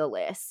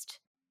realist?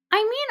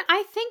 I mean,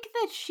 I think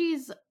that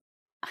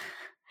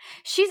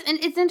and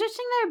it's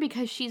interesting there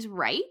because she's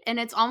right, and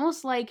it's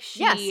almost like she,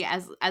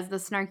 Yes. as the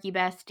snarky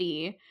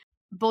bestie,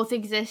 both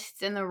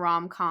exists in the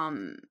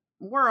rom-com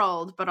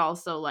world, but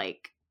also,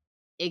 like,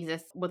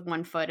 exists with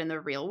one foot in the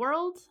real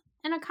world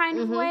in a kind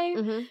of Mhm. way.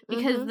 Mhm.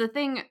 Because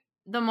Mhm.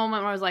 the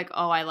moment where I was like,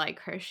 "Oh, I like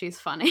her, she's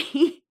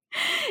funny,"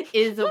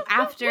 is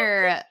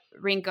after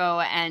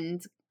Rinko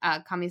and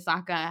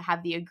Kamisaka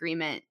have the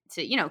agreement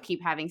to,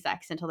 keep having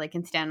sex until they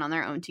can stand on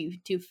their own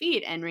two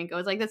feet. And Rinko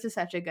is like, "This is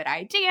such a good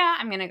idea.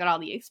 I'm gonna get all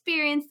the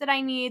experience that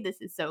I need.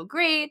 This is so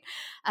great."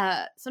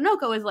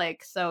 Sonoko is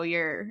like, "So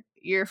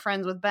you're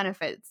friends with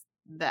benefits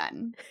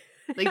then?"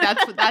 Like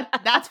that's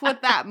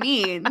what that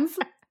means.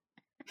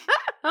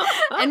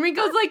 And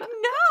Rinko's like,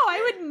 "No,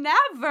 I would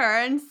never."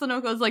 And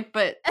Sonoko's like,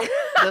 "But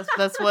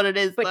that's what it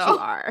is, But you though."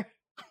 are.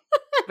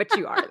 But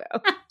you are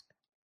though.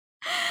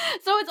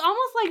 So it's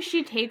almost like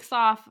she takes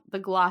off the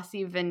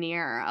glossy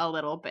veneer a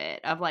little bit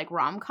of like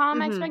rom-com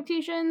Mhm.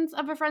 expectations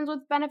of a friends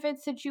with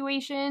benefits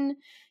situation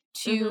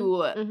Mhm. to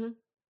Mhm.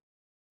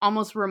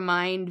 almost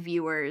remind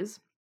viewers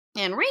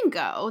and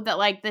Ringo that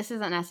like this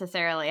isn't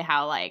necessarily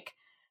how like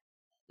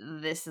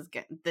this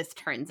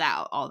turns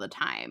out all the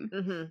time.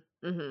 Mhm.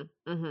 Mhm.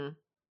 Mhm.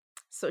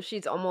 So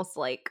she's almost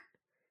like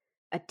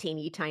a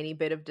teeny tiny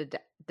bit of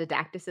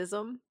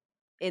didacticism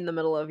in the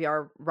middle of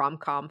your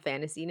rom-com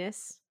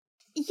fantasyness.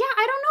 Yeah,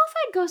 I don't know if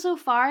I'd go so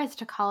far as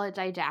to call it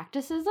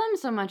didacticism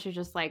so much as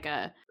just like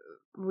a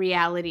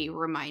reality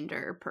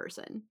reminder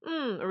person.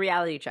 A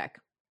reality check.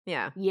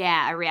 Yeah.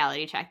 Yeah, a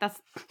reality check.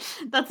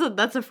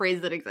 That's a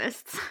phrase that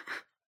exists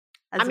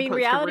I as mean, opposed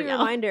to reality real.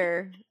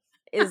 reminder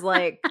is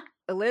like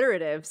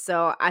alliterative,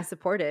 so I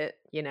support it.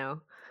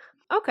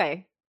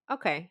 Okay.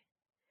 Okay.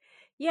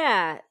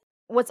 Yeah.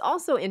 What's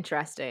also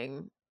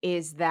interesting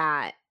is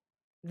that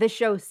the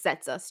show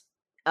sets us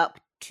up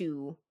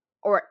to,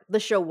 or the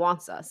show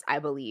wants us, I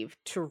believe,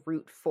 to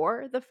root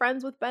for the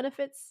friends with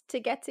benefits to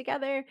get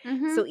together. So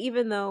Mhm.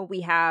 even though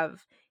we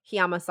have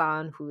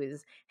Hiyama-san, who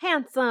is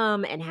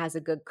handsome and has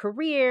a good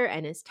career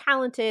and is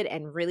talented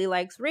and really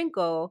likes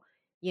Rinko,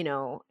 you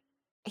know,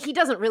 he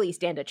doesn't really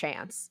stand a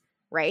chance,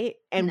 right?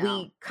 And No.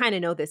 we kind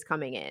of know this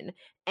coming in.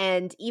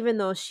 And even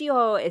though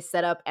Shiho is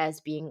set up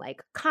as being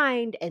like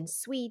kind and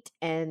sweet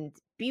and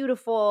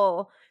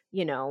beautiful,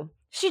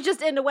 she's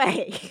just in the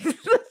way.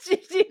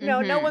 No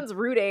Mhm. one's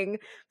rooting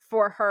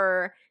for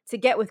her to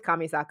get with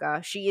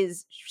Kamisaka. She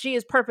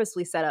is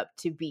purposely set up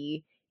to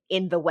be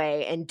in the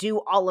way and do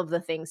all of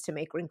the things to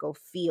make Rinko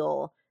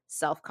feel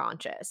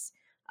self-conscious.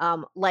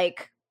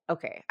 Like,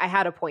 okay, I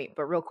had a point,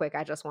 but real quick,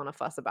 I just want to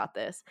fuss about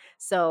this.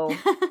 So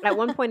at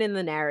one point in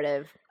the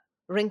narrative,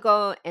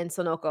 Rinko and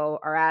Sonoko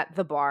are at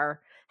the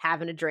bar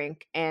having a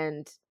drink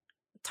and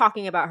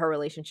talking about her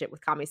relationship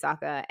with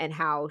Kamisaka and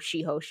how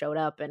Shiho showed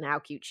up and how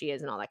cute she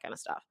is and all that kind of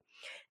stuff.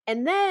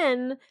 And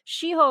then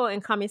Shiho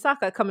and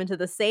Kamisaka come into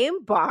the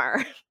same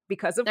bar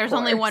because, of There's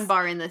only one course,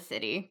 bar in the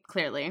city,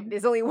 clearly.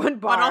 there's only one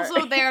But bar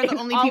also they are the in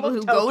only all people of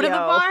who go to the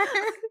Tokyo. bar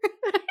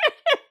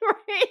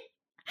Right?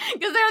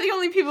 because they're the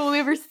only people we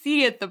ever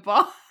see at the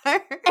bar.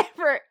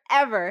 Ever,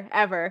 ever,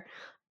 ever.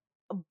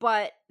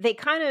 But they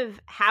kind of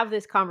have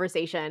this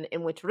conversation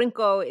in which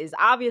Rinko is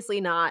obviously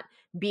not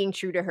being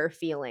true to her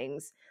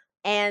feelings.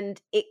 And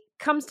it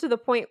comes to the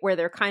point where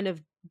they're kind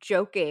of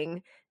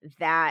joking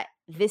that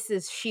this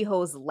is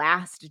Shiho's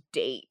last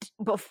date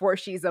before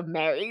she's a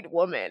married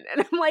woman.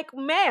 And I'm like,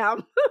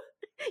 ma'am,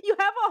 you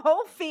have a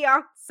whole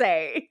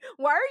fiance.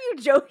 Why are you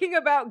joking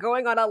about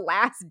going on a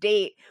last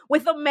date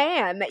with a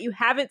man that you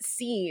haven't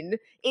seen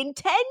in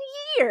 10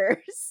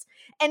 years?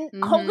 And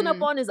holding up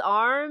Mhm. on his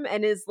arm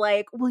and is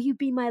like, "Will you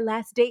be my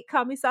last date,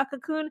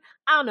 Kamisaka-kun?"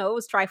 I don't know, it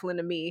was trifling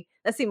to me.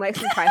 That seemed like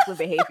some trifling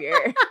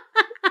behavior.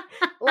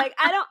 Like,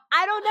 I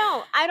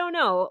don't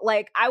know.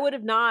 Like, I would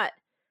have not,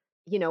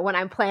 when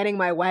I'm planning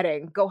my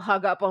wedding, go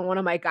hug up on one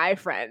of my guy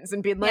friends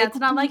and being Yeah, like, it's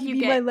not "Will like you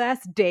be my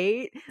last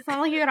date?" it's not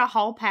like you get a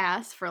hall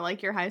pass for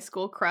like your high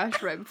school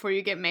crush right before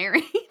you get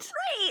married.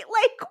 Right,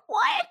 like,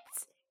 what?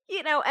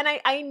 And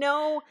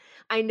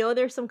I know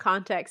there's some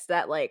context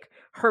that like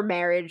her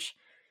marriage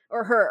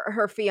or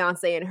her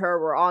fiance and her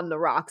were on the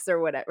rocks or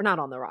whatever. Not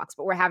on the rocks,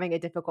 but we're having a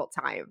difficult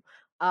time.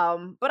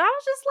 But I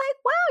was just like,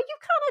 wow, you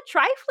kind of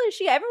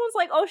trifling. Everyone's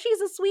like, oh,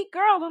 she's a sweet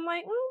girl. And I'm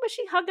like, but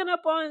she hugging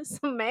up on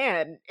some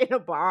man in a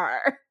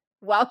bar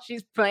while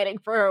she's planning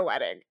for her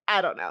wedding.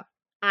 I don't know.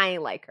 I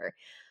ain't like her.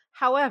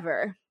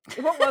 However,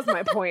 what was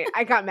my point?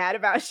 I got mad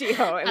about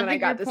She-Ho and I then I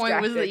think your got point was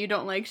that distracted. you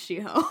don't like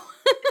She-Ho.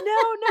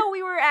 No,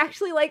 we were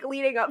actually like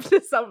leading up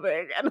to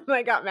something and then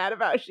I got mad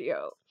about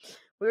She-Ho.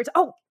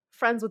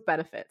 Friends with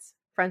benefits.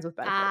 Friends with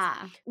benefits.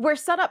 Ah. We're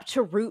set up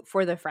to root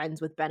for the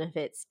friends with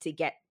benefits to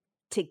get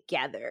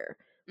together.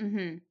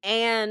 Mm-hmm.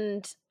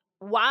 And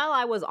while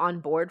I was on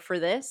board for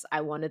this,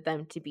 I wanted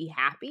them to be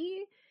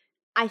happy.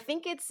 I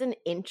think it's an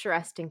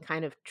interesting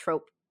kind of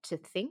trope to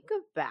think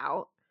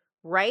about,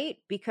 right?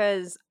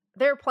 Because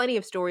there are plenty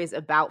of stories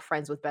about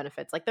friends with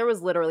benefits. Like there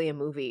was literally a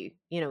movie,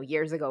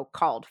 years ago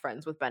called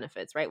Friends with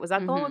Benefits, right? Was that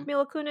the one Mm-hmm. with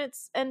Mila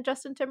Kunis and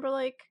Justin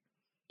Timberlake?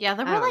 Yeah,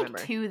 there I were don't like remember.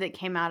 2 that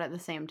came out at the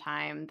same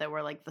time that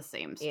were like the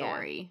same Yeah.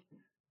 story.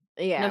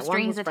 No Yeah, one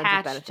Strings was Friends with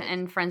Attached Benefits.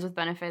 and Friends with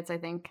Benefits, I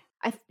think.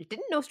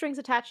 Didn't No Strings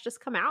Attached just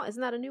come out?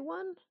 Isn't that a new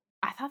one?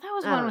 I thought that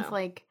was I one don't with know.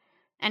 like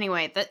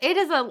anyway,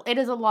 it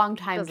is a long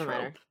time Doesn't trope.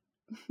 matter.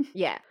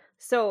 Yeah.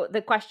 So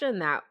the question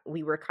that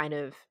we were kind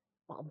of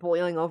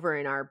boiling over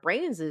in our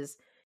brains is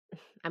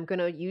I'm going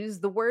to use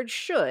the word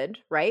should,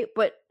 right?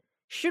 But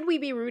should we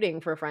be rooting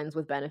for friends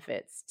with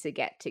benefits to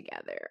get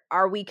together?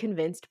 Are we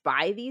convinced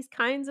by these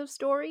kinds of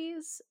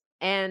stories?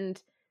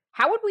 And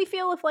how would we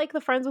feel if like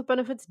the friends with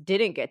benefits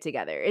didn't get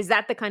together? Is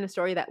that the kind of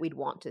story that we'd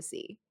want to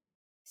see?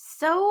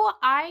 So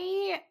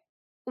I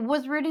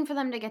was rooting for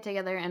them to get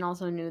together and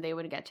also knew they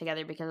would get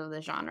together because of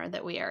the genre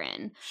that we are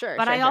in. Sure,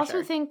 But sure, I sure, also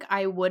sure. think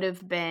I would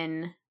have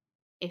been,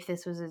 if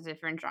this was a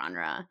different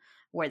genre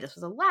where this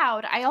was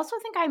allowed, I also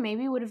think I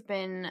maybe would have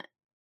been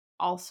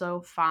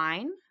also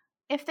fine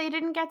if they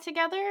didn't get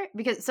together.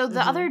 Because so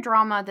the Mhm. other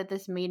drama that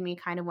this made me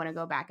kind of want to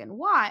go back and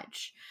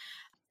watch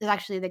is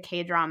actually the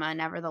K-drama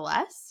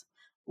Nevertheless,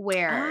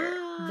 where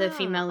the Ah,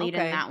 female lead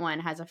in okay. that one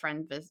has a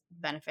friend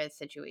benefit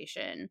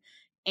situation.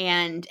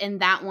 And in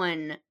that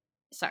one,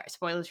 sorry,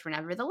 spoilers for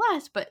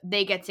Nevertheless, but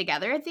they get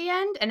together at the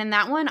end. And in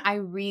that one, I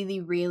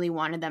really, really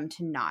wanted them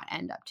to not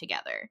end up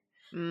together.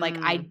 Like,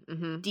 I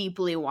Mhm.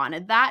 deeply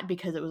wanted that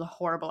because it was a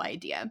horrible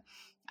idea.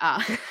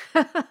 Uh,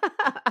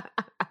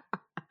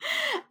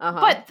 Uh-huh.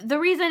 but the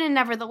reason in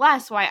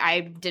Nevertheless why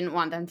I didn't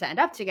want them to end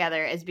up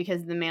together is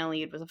because the male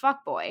lead was a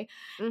fuckboy.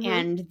 Mhm.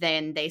 And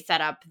then they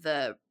set up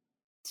the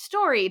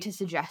story to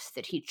suggest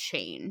that he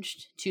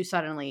changed to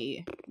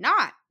suddenly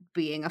not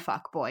being a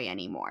fuckboy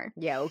anymore.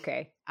 Yeah,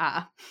 okay.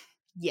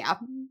 Yeah.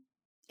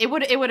 It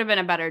would have been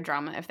a better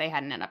drama if they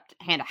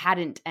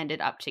hadn't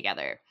ended up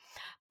together.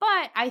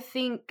 But I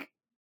think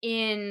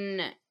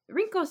in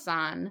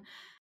Rinko-san,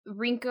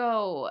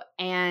 Rinko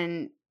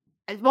and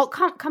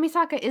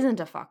Kamisaka isn't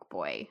a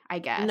fuckboy, I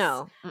guess.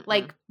 No. Mm-mm.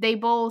 Like they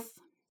both,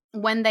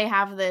 when they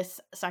have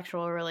this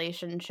sexual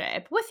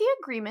relationship, with the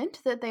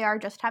agreement that they are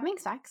just having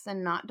sex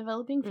and not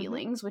developing Mhm.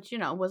 feelings, which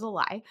was a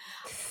lie.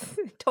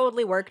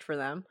 Totally worked for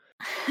them.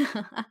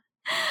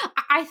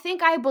 I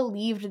think I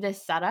believed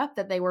this setup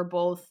that they were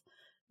both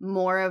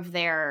more of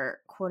their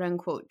quote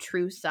unquote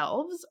true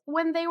selves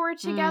when they were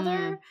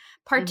together, Mhm.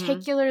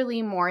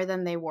 particularly more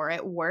than they were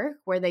at work,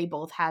 where they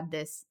both have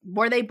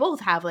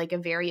like a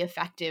very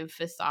effective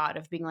facade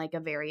of being like a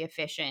very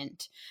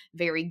efficient,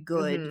 very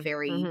good, Mhm.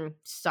 very Mhm.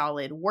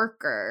 solid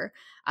worker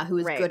who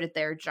is Right. good at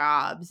their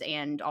jobs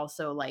and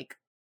also like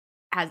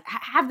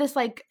have this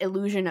like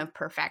illusion of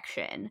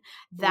perfection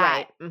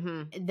that Right.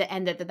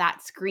 Mhm.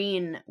 that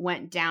screen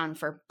went down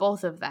for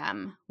both of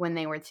them when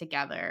they were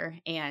together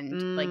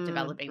and like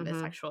developing this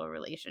Mhm. sexual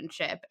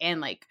relationship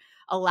and like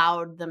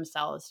allowed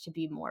themselves to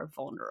be more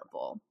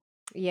vulnerable.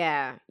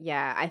 Yeah.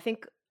 Yeah. I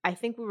think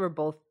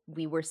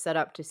we were set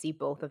up to see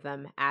both of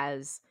them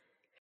as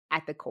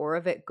at the core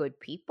of it good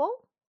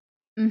people.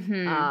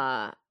 Mhm.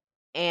 Uh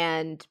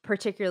and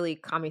particularly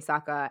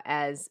Kamisaka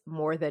as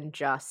more than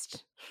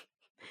just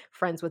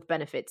friends with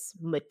benefits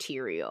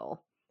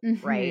material,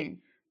 right? Mhm.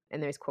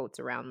 And there's quotes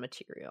around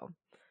material.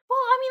 Well,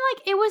 I mean,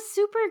 like, it was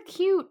super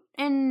cute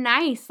and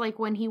nice, like,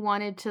 when he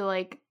wanted to,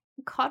 like,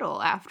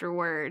 cuddle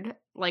afterward,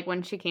 like,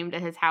 when she came to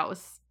his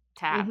house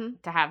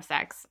Mhm. to have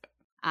sex,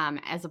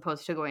 as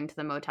opposed to going to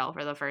the motel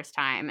for the first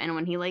time, and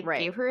when he, like, Right.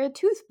 gave her a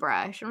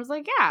toothbrush and was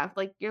like, "Yeah,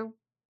 like,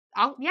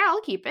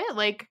 I'll keep it,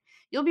 like,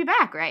 you'll be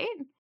back, right?"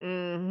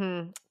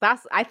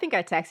 That's I think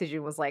I texted you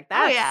and was like,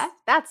 Oh, yeah.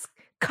 That's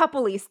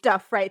coupley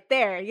stuff right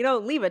there. You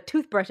don't leave a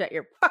toothbrush at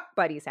your fuck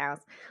buddy's house."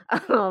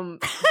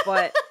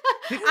 But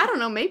I don't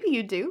know, maybe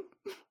you do.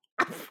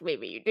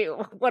 maybe you do.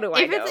 What do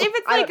I If know? it's I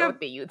don't like know a what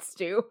the youths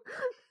do.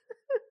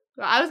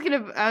 I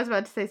was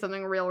about to say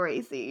something real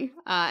racy,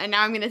 and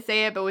now I'm gonna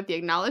say it, but with the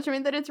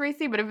acknowledgement that it's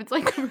racy. But if it's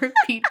like a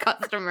repeat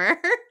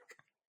customer,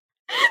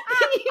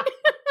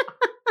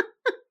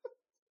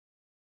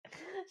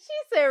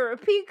 She's a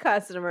repeat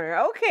customer.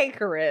 Okay,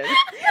 Corinne.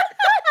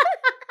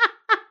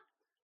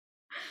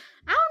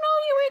 I don't know,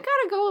 you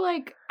gotta go,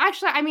 like,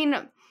 actually, I mean,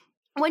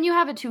 when you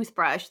have a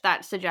toothbrush,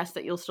 that suggests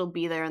that you'll still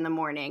be there in the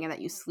morning and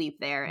that you sleep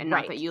there and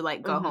not that Right. you,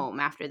 like, go Mhm. home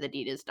after the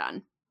deed is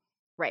done.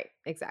 Right,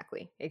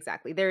 exactly,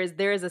 exactly. There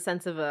is a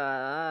sense of,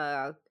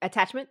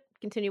 attachment,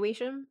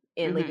 continuation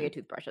in leaving a Mhm.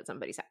 toothbrush at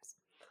somebody's house.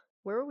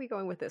 Where are we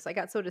going with this? I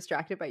got so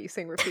distracted by you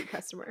saying repeat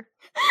customer.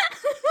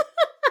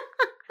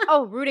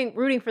 Oh,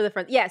 rooting for the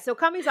friends. Yeah, so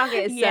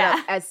Kamisaka is set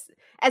up Yeah.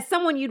 as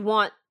someone you'd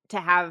want to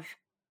have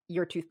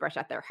your toothbrush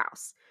at their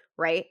house,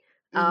 right?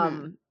 Mhm.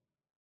 Um,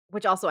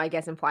 which also, I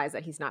guess, implies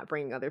that he's not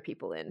bringing other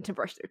people in to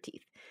brush their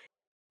teeth.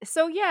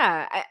 So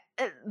yeah,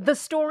 the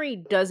story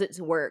does its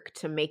work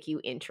to make you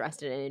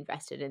interested and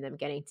invested in them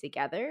getting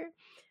together,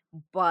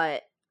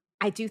 but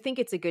I do think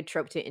it's a good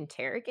trope to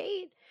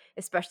interrogate,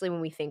 especially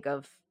when we think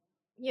of,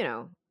 you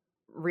know,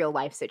 real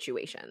life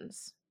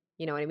situations.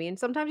 You know what I mean?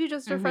 Sometimes you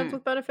just are friends Mhm.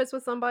 with benefits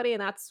with somebody,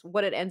 and that's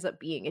what it ends up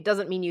being. It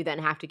doesn't mean you then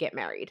have to get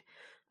married,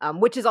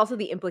 which is also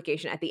the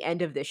implication at the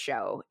end of this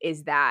show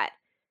is that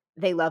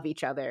they love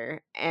each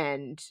other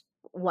and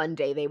one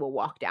day they will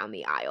walk down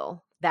the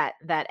aisle. That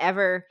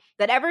ever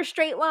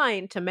straight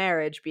line to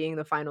marriage being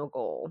the final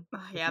goal.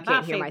 Ugh, If yeah, you can't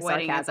that hear my fake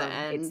wedding at the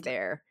sarcasm, it's end.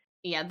 there.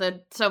 Yeah,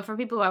 so for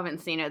people who haven't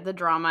seen it, the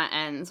drama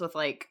ends with,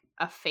 like,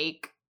 a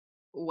fake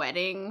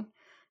wedding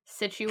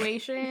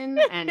situation,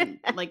 and,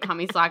 like,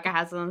 Kamisaka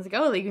has them like,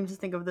 "Oh, you can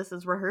just think of this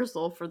as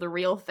rehearsal for the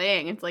real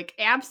thing." It's like,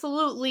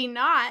 absolutely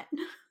not.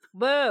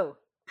 Boo.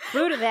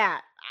 Boo to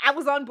that. I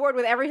was on board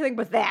with everything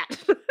but that.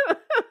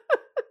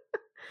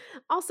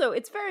 Also,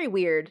 it's very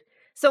weird.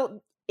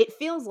 So it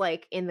feels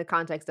like in the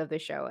context of the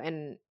show,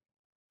 and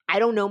I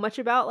don't know much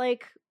about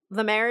like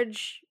the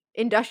marriage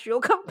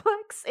industrial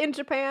complex in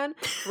Japan,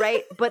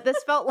 right? But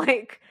this felt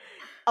like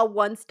a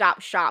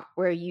one-stop shop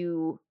where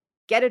you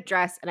get a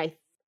dress, and I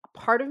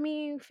part of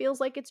me feels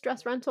like it's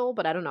dress rental,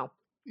 but I don't know.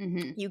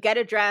 Mhm. You get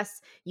a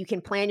dress, you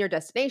can plan your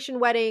destination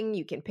wedding,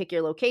 you can pick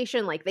your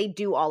location, like they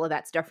do all of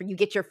that stuff for you,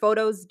 get your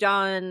photos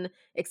done,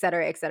 et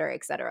cetera, et cetera,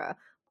 et cetera.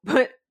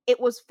 But it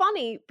was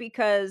funny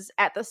because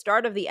at the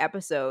start of the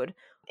episode,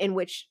 in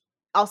which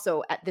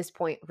also at this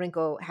point,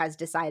 Rinko has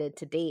decided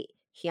to date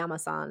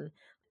Hiyama-san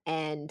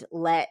and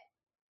let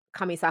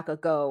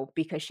Kamisaka go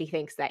because she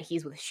thinks that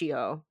he's with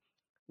Shio,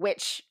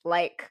 which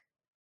like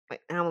I'm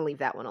gonna leave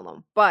that one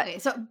alone. But Okay,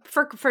 so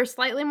for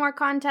slightly more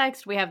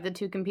context, we have the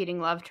two competing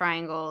love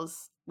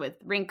triangles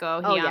with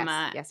Rinko, oh yes,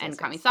 Hiyama, yes, and yes,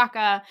 yes.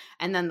 Kamisaka,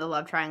 and then the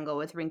love triangle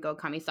with Rinko,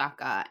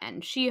 Kamisaka,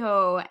 and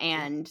Shiho,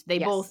 and they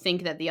both Yes.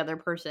 think that the other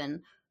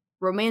person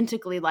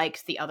romantically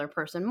likes the other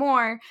person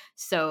more,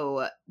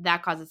 so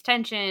that causes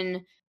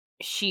tension.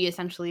 She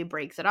essentially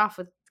breaks it off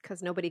with,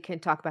 Because nobody can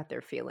talk about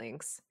their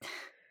feelings.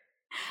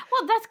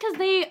 well, that's because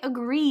they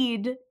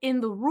agreed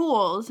in the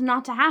rules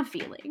not to have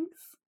feelings.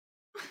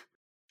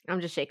 I'm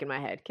just shaking my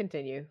head.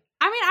 Continue.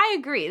 I mean, I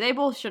agree. They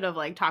both should have,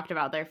 like, talked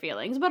about their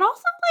feelings, but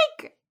also,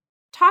 like,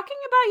 talking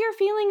about your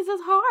feelings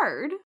is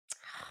hard.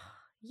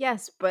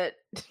 Yes, but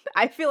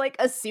I feel like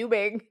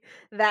assuming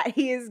that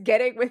he is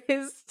getting with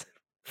his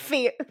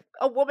fia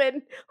a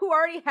woman who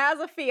already has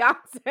a fiance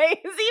is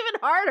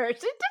even harder. She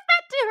did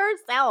that to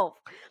herself.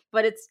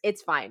 But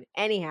it's fine.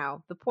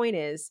 Anyhow, the point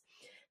is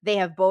they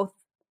have both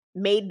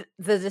made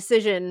the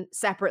decision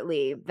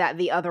separately that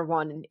the other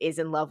one is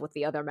in love with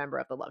the other member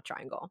of the love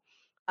triangle.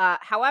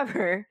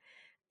 However,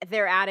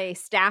 they're at a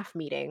staff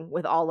meeting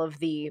with all of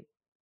the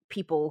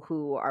people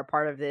who are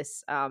part of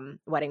this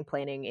wedding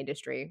planning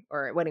industry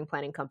or wedding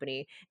planning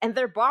company, and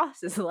their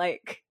boss is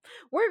like,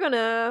 we're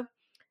gonna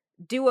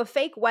do a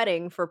fake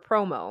wedding for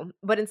promo,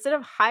 but instead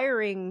of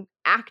hiring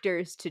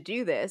actors to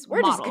do this,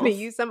 we're just gonna Models.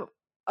 use some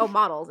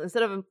models.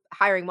 Instead of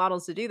hiring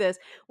models to do this,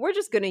 we're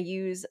just gonna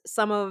use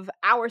some of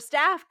our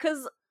staff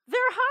because they're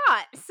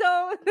hot,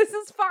 so this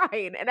is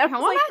fine. And I And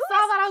was when like, I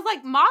saw that, I was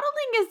like,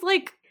 modeling is,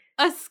 like,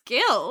 a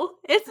skill.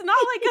 It's not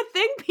like a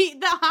thing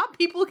that hot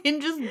people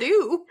can just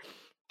do.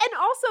 and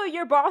also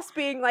your boss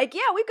being like,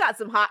 "Yeah, we've got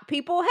some hot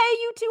people. Hey,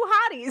 you two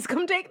hotties,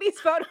 come take these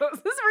photos."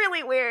 This is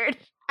really weird.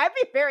 I'd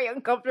be very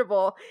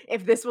uncomfortable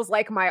if this was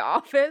like my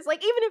office.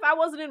 Like, even if I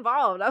wasn't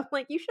involved, I'm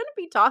like, you shouldn't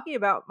be talking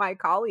about my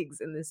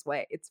colleagues in this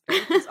way. It's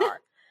very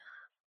bizarre.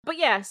 But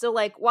yeah, so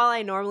like while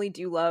I normally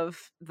do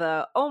love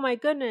the, oh my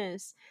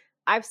goodness,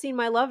 I've seen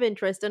my love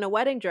interest in a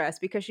wedding dress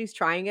because she's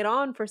trying it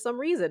on for some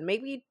reason.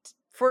 Maybe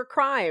for a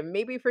crime,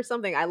 maybe for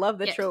something. I love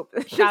the Yeah. trope.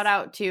 Shout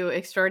out to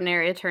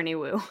Extraordinary Attorney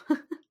Woo.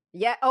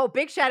 Yeah. Oh,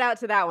 big shout out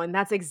to that one.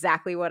 That's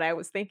exactly what I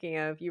was thinking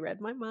of. You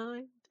read my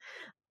mind.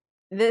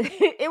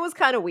 It was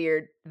kind of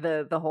weird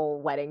the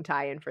whole wedding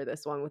tie-in for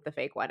this one with the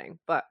fake wedding,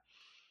 but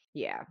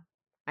yeah,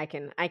 I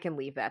can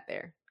leave that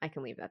there. I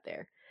can leave that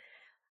there.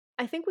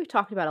 I think we've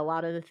talked about a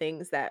lot of the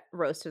things that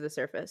rose to the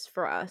surface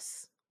for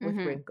us with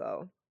Mhm.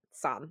 Rinko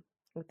San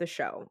with the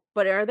show.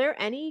 But are there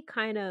any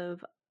kind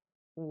of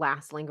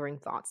last lingering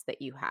thoughts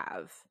that you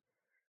have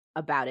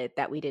about it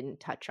that we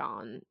didn't touch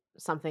on?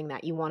 Something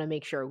that you want to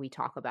make sure we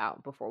talk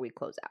about before we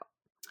close out?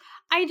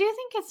 I do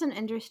think it's an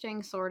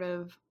interesting sort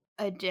of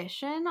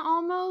addition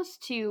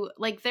almost to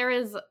like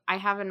I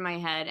have in my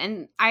head,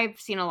 and I've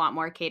seen a lot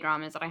more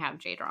K-dramas than I have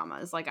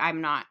J-dramas. Like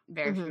I'm not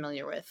very Mhm.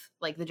 familiar with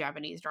like the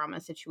Japanese drama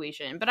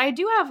situation, but I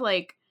do have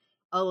like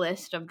a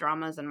list of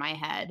dramas in my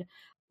head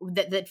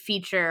that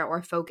feature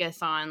or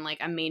focus on like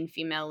a main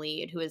female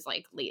lead who is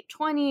like late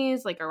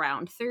 20s, like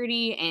around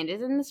 30, and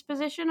is in this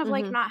position of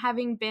like Mhm. not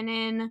having been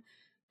in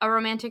a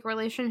romantic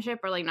relationship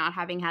or like not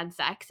having had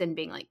sex and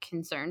being like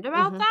concerned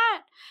about Mhm.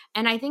 that.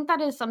 And I think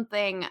that is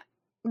something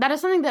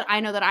that I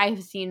know that I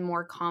have seen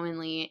more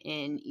commonly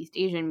in East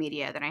Asian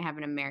media than I have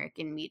in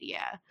American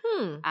media.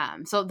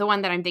 Hmm. So the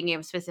one that I'm thinking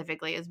of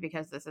specifically is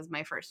Because This Is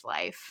My First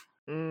Life.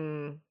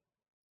 Mm.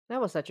 That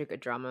was such a good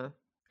drama.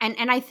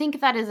 And I think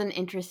that is an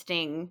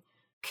interesting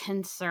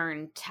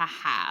concern to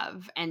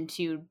have and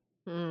to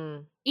Hmm.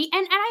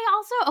 and I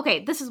also,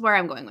 okay, this is where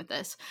I'm going with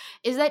this,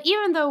 is that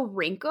even though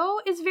Rinko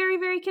is very,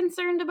 very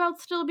concerned about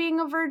still being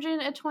a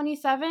virgin at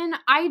 27,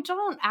 I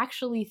don't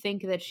actually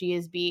think that she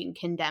is being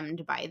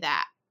condemned by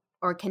that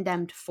or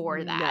condemned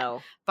for that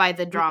No. by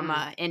the Mm-mm.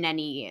 drama in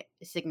any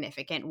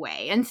significant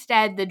way.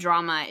 Instead, the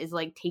drama is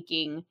like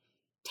taking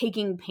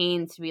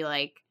pains to be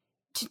like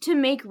to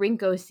make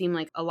Rinko seem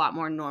like a lot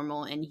more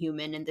normal and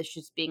human, and this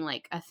just being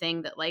like a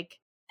thing that like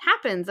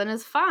happens and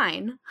is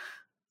fine.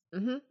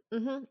 Mhm,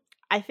 mhm.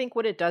 I think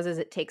what it does is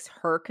it takes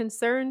her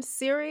concerns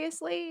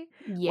seriously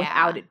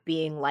without Yeah. it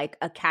being, like,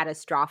 a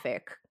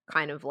catastrophic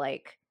kind of,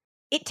 like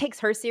it takes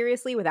her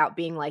seriously without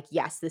being like,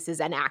 "Yes, this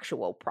is an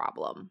actual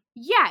problem."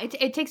 Yeah,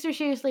 it takes her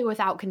seriously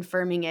without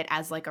confirming it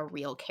as, like, a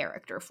real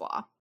character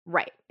flaw.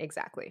 Right,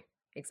 exactly,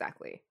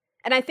 exactly.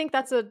 And I think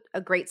that's a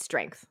great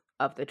strength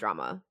of the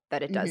drama,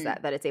 that it does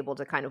Mhm. that it's able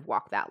to kind of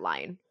walk that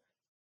line.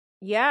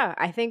 Yeah,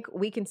 I think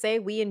we can say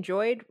we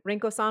enjoyed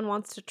Rinko-san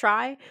Wants to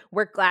Try.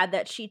 We're glad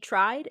that she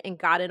tried and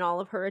got in all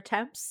of her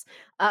attempts.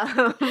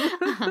 Um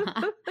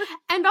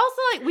And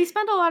also, like, we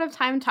spent a lot of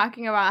time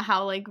talking about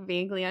how, like,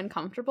 vaguely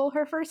uncomfortable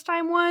her first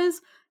time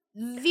was.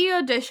 The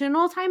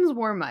additional times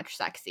were much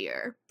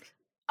sexier.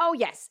 Oh,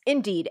 yes,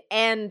 indeed,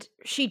 and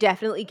she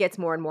definitely gets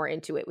more and more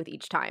into it with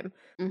each time.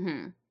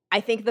 Mhm.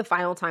 I think the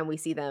final time we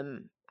see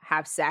them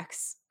have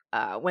sex,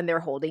 when they're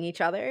holding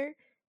each other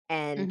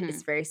and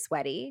it's Mhm. very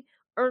sweaty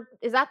or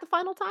is that the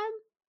final time?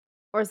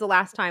 Or is the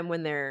last time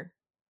when they're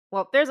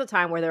well, there's a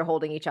time where they're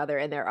holding each other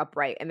and they're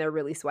upright and they're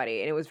really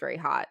sweaty and it was very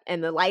hot,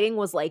 and the lighting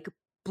was, like,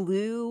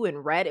 blue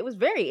and red. It was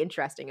very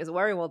interesting. It's a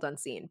very well done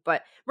scene,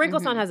 but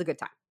Wrinkle-san Mhm. has a good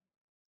time.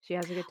 She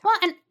has a good time. Well,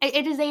 and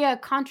it is a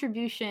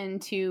contribution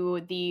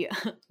to the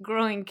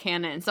growing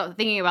canon. So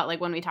thinking about like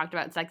when we talked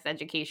about sex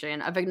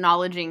education, of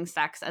acknowledging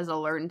sex as a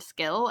learned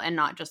skill and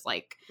not just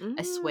like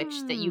a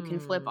switch that you can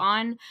flip Mm.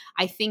 on,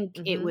 I think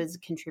it Mhm. was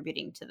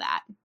contributing to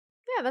that.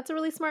 Yeah, that's a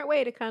really smart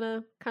way to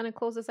kinda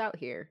close us out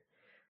here.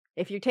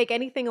 If you take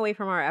anything away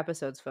from our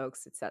episodes,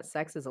 folks, it's that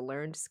sex is a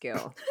learned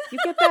skill. You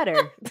get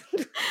better.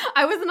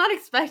 I was not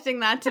expecting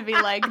that to be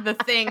like the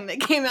thing that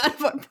came out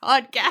of our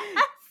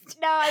podcast.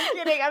 No, I'm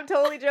kidding. I'm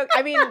totally joking.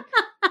 I mean,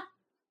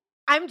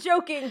 I'm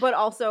joking, but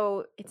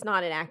also it's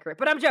not inaccurate.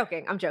 But I'm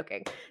joking. I'm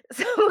joking.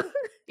 So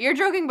You're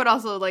joking, but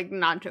also like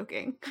not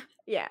joking.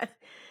 yeah.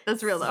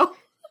 That's real S- though.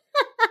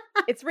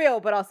 It's real,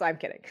 but also I'm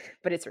kidding.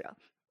 But it's real.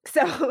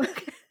 So so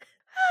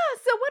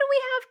what do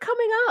we have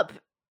coming up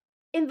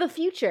in the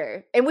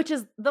future? And which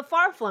is the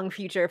far-flung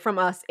future from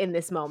us in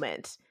this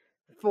moment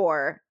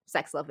for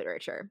sex love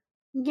literature.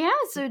 Yeah,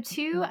 so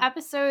two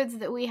episodes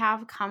that we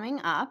have coming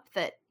up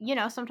that,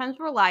 sometimes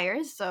we're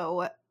liars,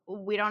 so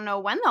we don't know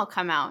when they'll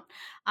come out.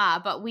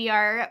 But we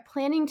are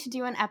planning to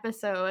do an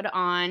episode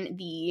on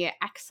the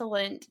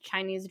excellent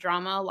Chinese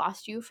drama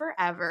Lost You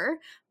Forever,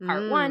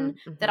 part one,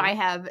 Mm, that I mhm.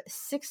 have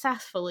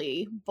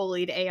successfully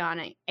bullied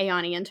Ayani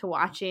into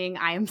watching.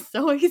 I am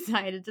so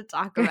excited to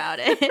talk about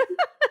it.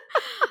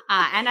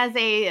 And as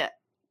a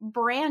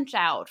branch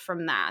out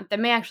from that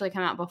may actually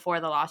come out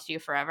before the Lost You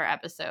Forever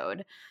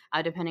episode,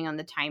 depending on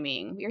the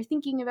timing. We are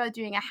thinking about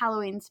doing a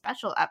Halloween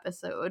special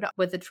episode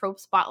with a trope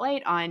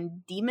spotlight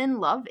on demon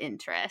love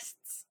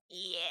interests.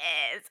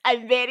 Yes,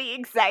 I'm very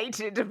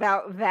excited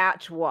about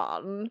that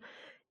one.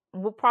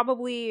 We'll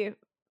probably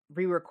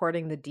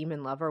re-recording the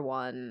Demon Lover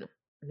one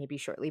maybe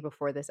shortly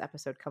before this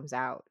episode comes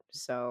out.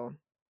 So,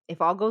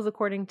 if all goes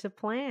according to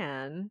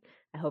plan,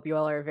 I hope you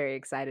all are very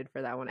excited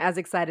for that one. As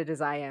excited as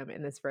I am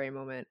in this very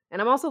moment.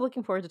 And I'm also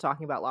looking forward to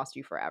talking about Lost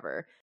You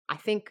Forever. I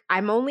think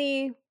I'm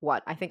only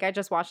what? I think I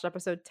just watched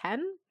episode 10.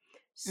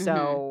 Mm-hmm.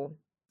 So,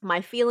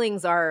 my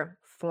feelings are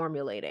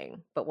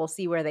formulating, but we'll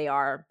see where they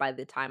are by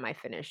the time I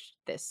finish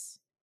this,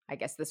 I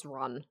guess this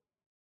run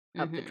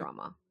of the Mm-hmm.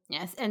 drama.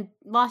 Yes, and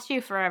Lost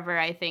You Forever,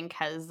 I think,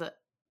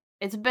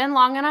 it's been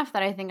long enough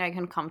that I think I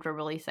can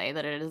comfortably say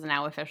that it is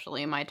now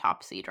officially my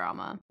top C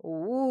drama.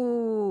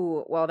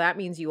 Ooh, well, that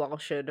means you all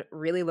should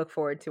really look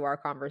forward to our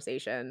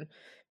conversation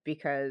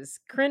because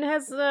Corinne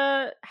has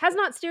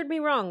not steered me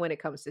wrong when it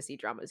comes to C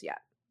dramas yet.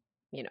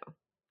 You know,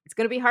 it's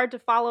gonna be hard to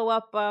follow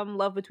up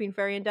Love Between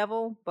Fairy and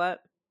Devil, but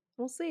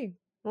we'll see.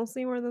 We'll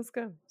see where this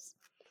goes.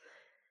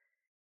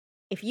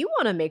 If you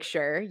want to make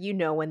sure you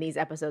know when these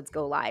episodes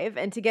go live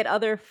and to get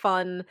other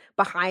fun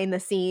behind the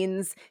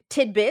scenes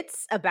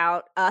tidbits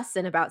about us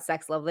and about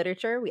sex love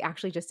literature, we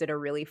actually just did a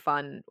really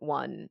fun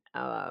one,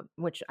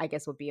 which I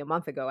guess would be a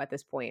month ago at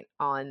this point,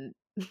 on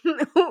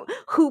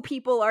who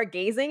people are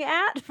gazing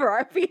at for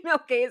our female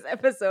gaze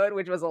episode,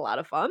 which was a lot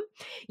of fun.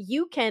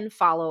 You can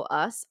follow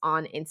us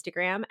on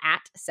Instagram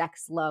at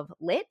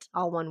sexlovelit,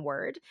 all one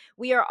word.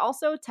 We are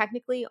also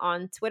technically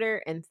on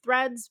Twitter and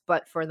Threads,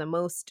 but for the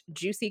most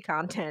juicy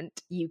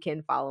content, you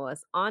can follow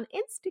us on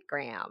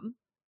Instagram.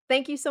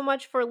 Thank you so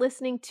much for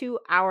listening to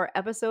our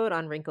episode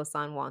on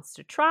Rinko-San Wants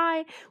to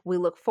Try. We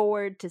look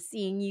forward to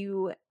seeing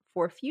you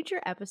for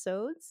future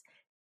episodes,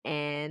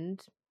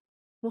 and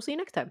we'll see you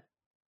next time.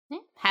 Yeah,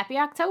 happy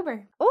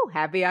October. Oh,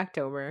 happy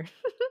October.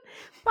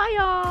 Bye,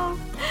 y'all.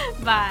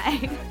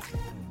 Bye.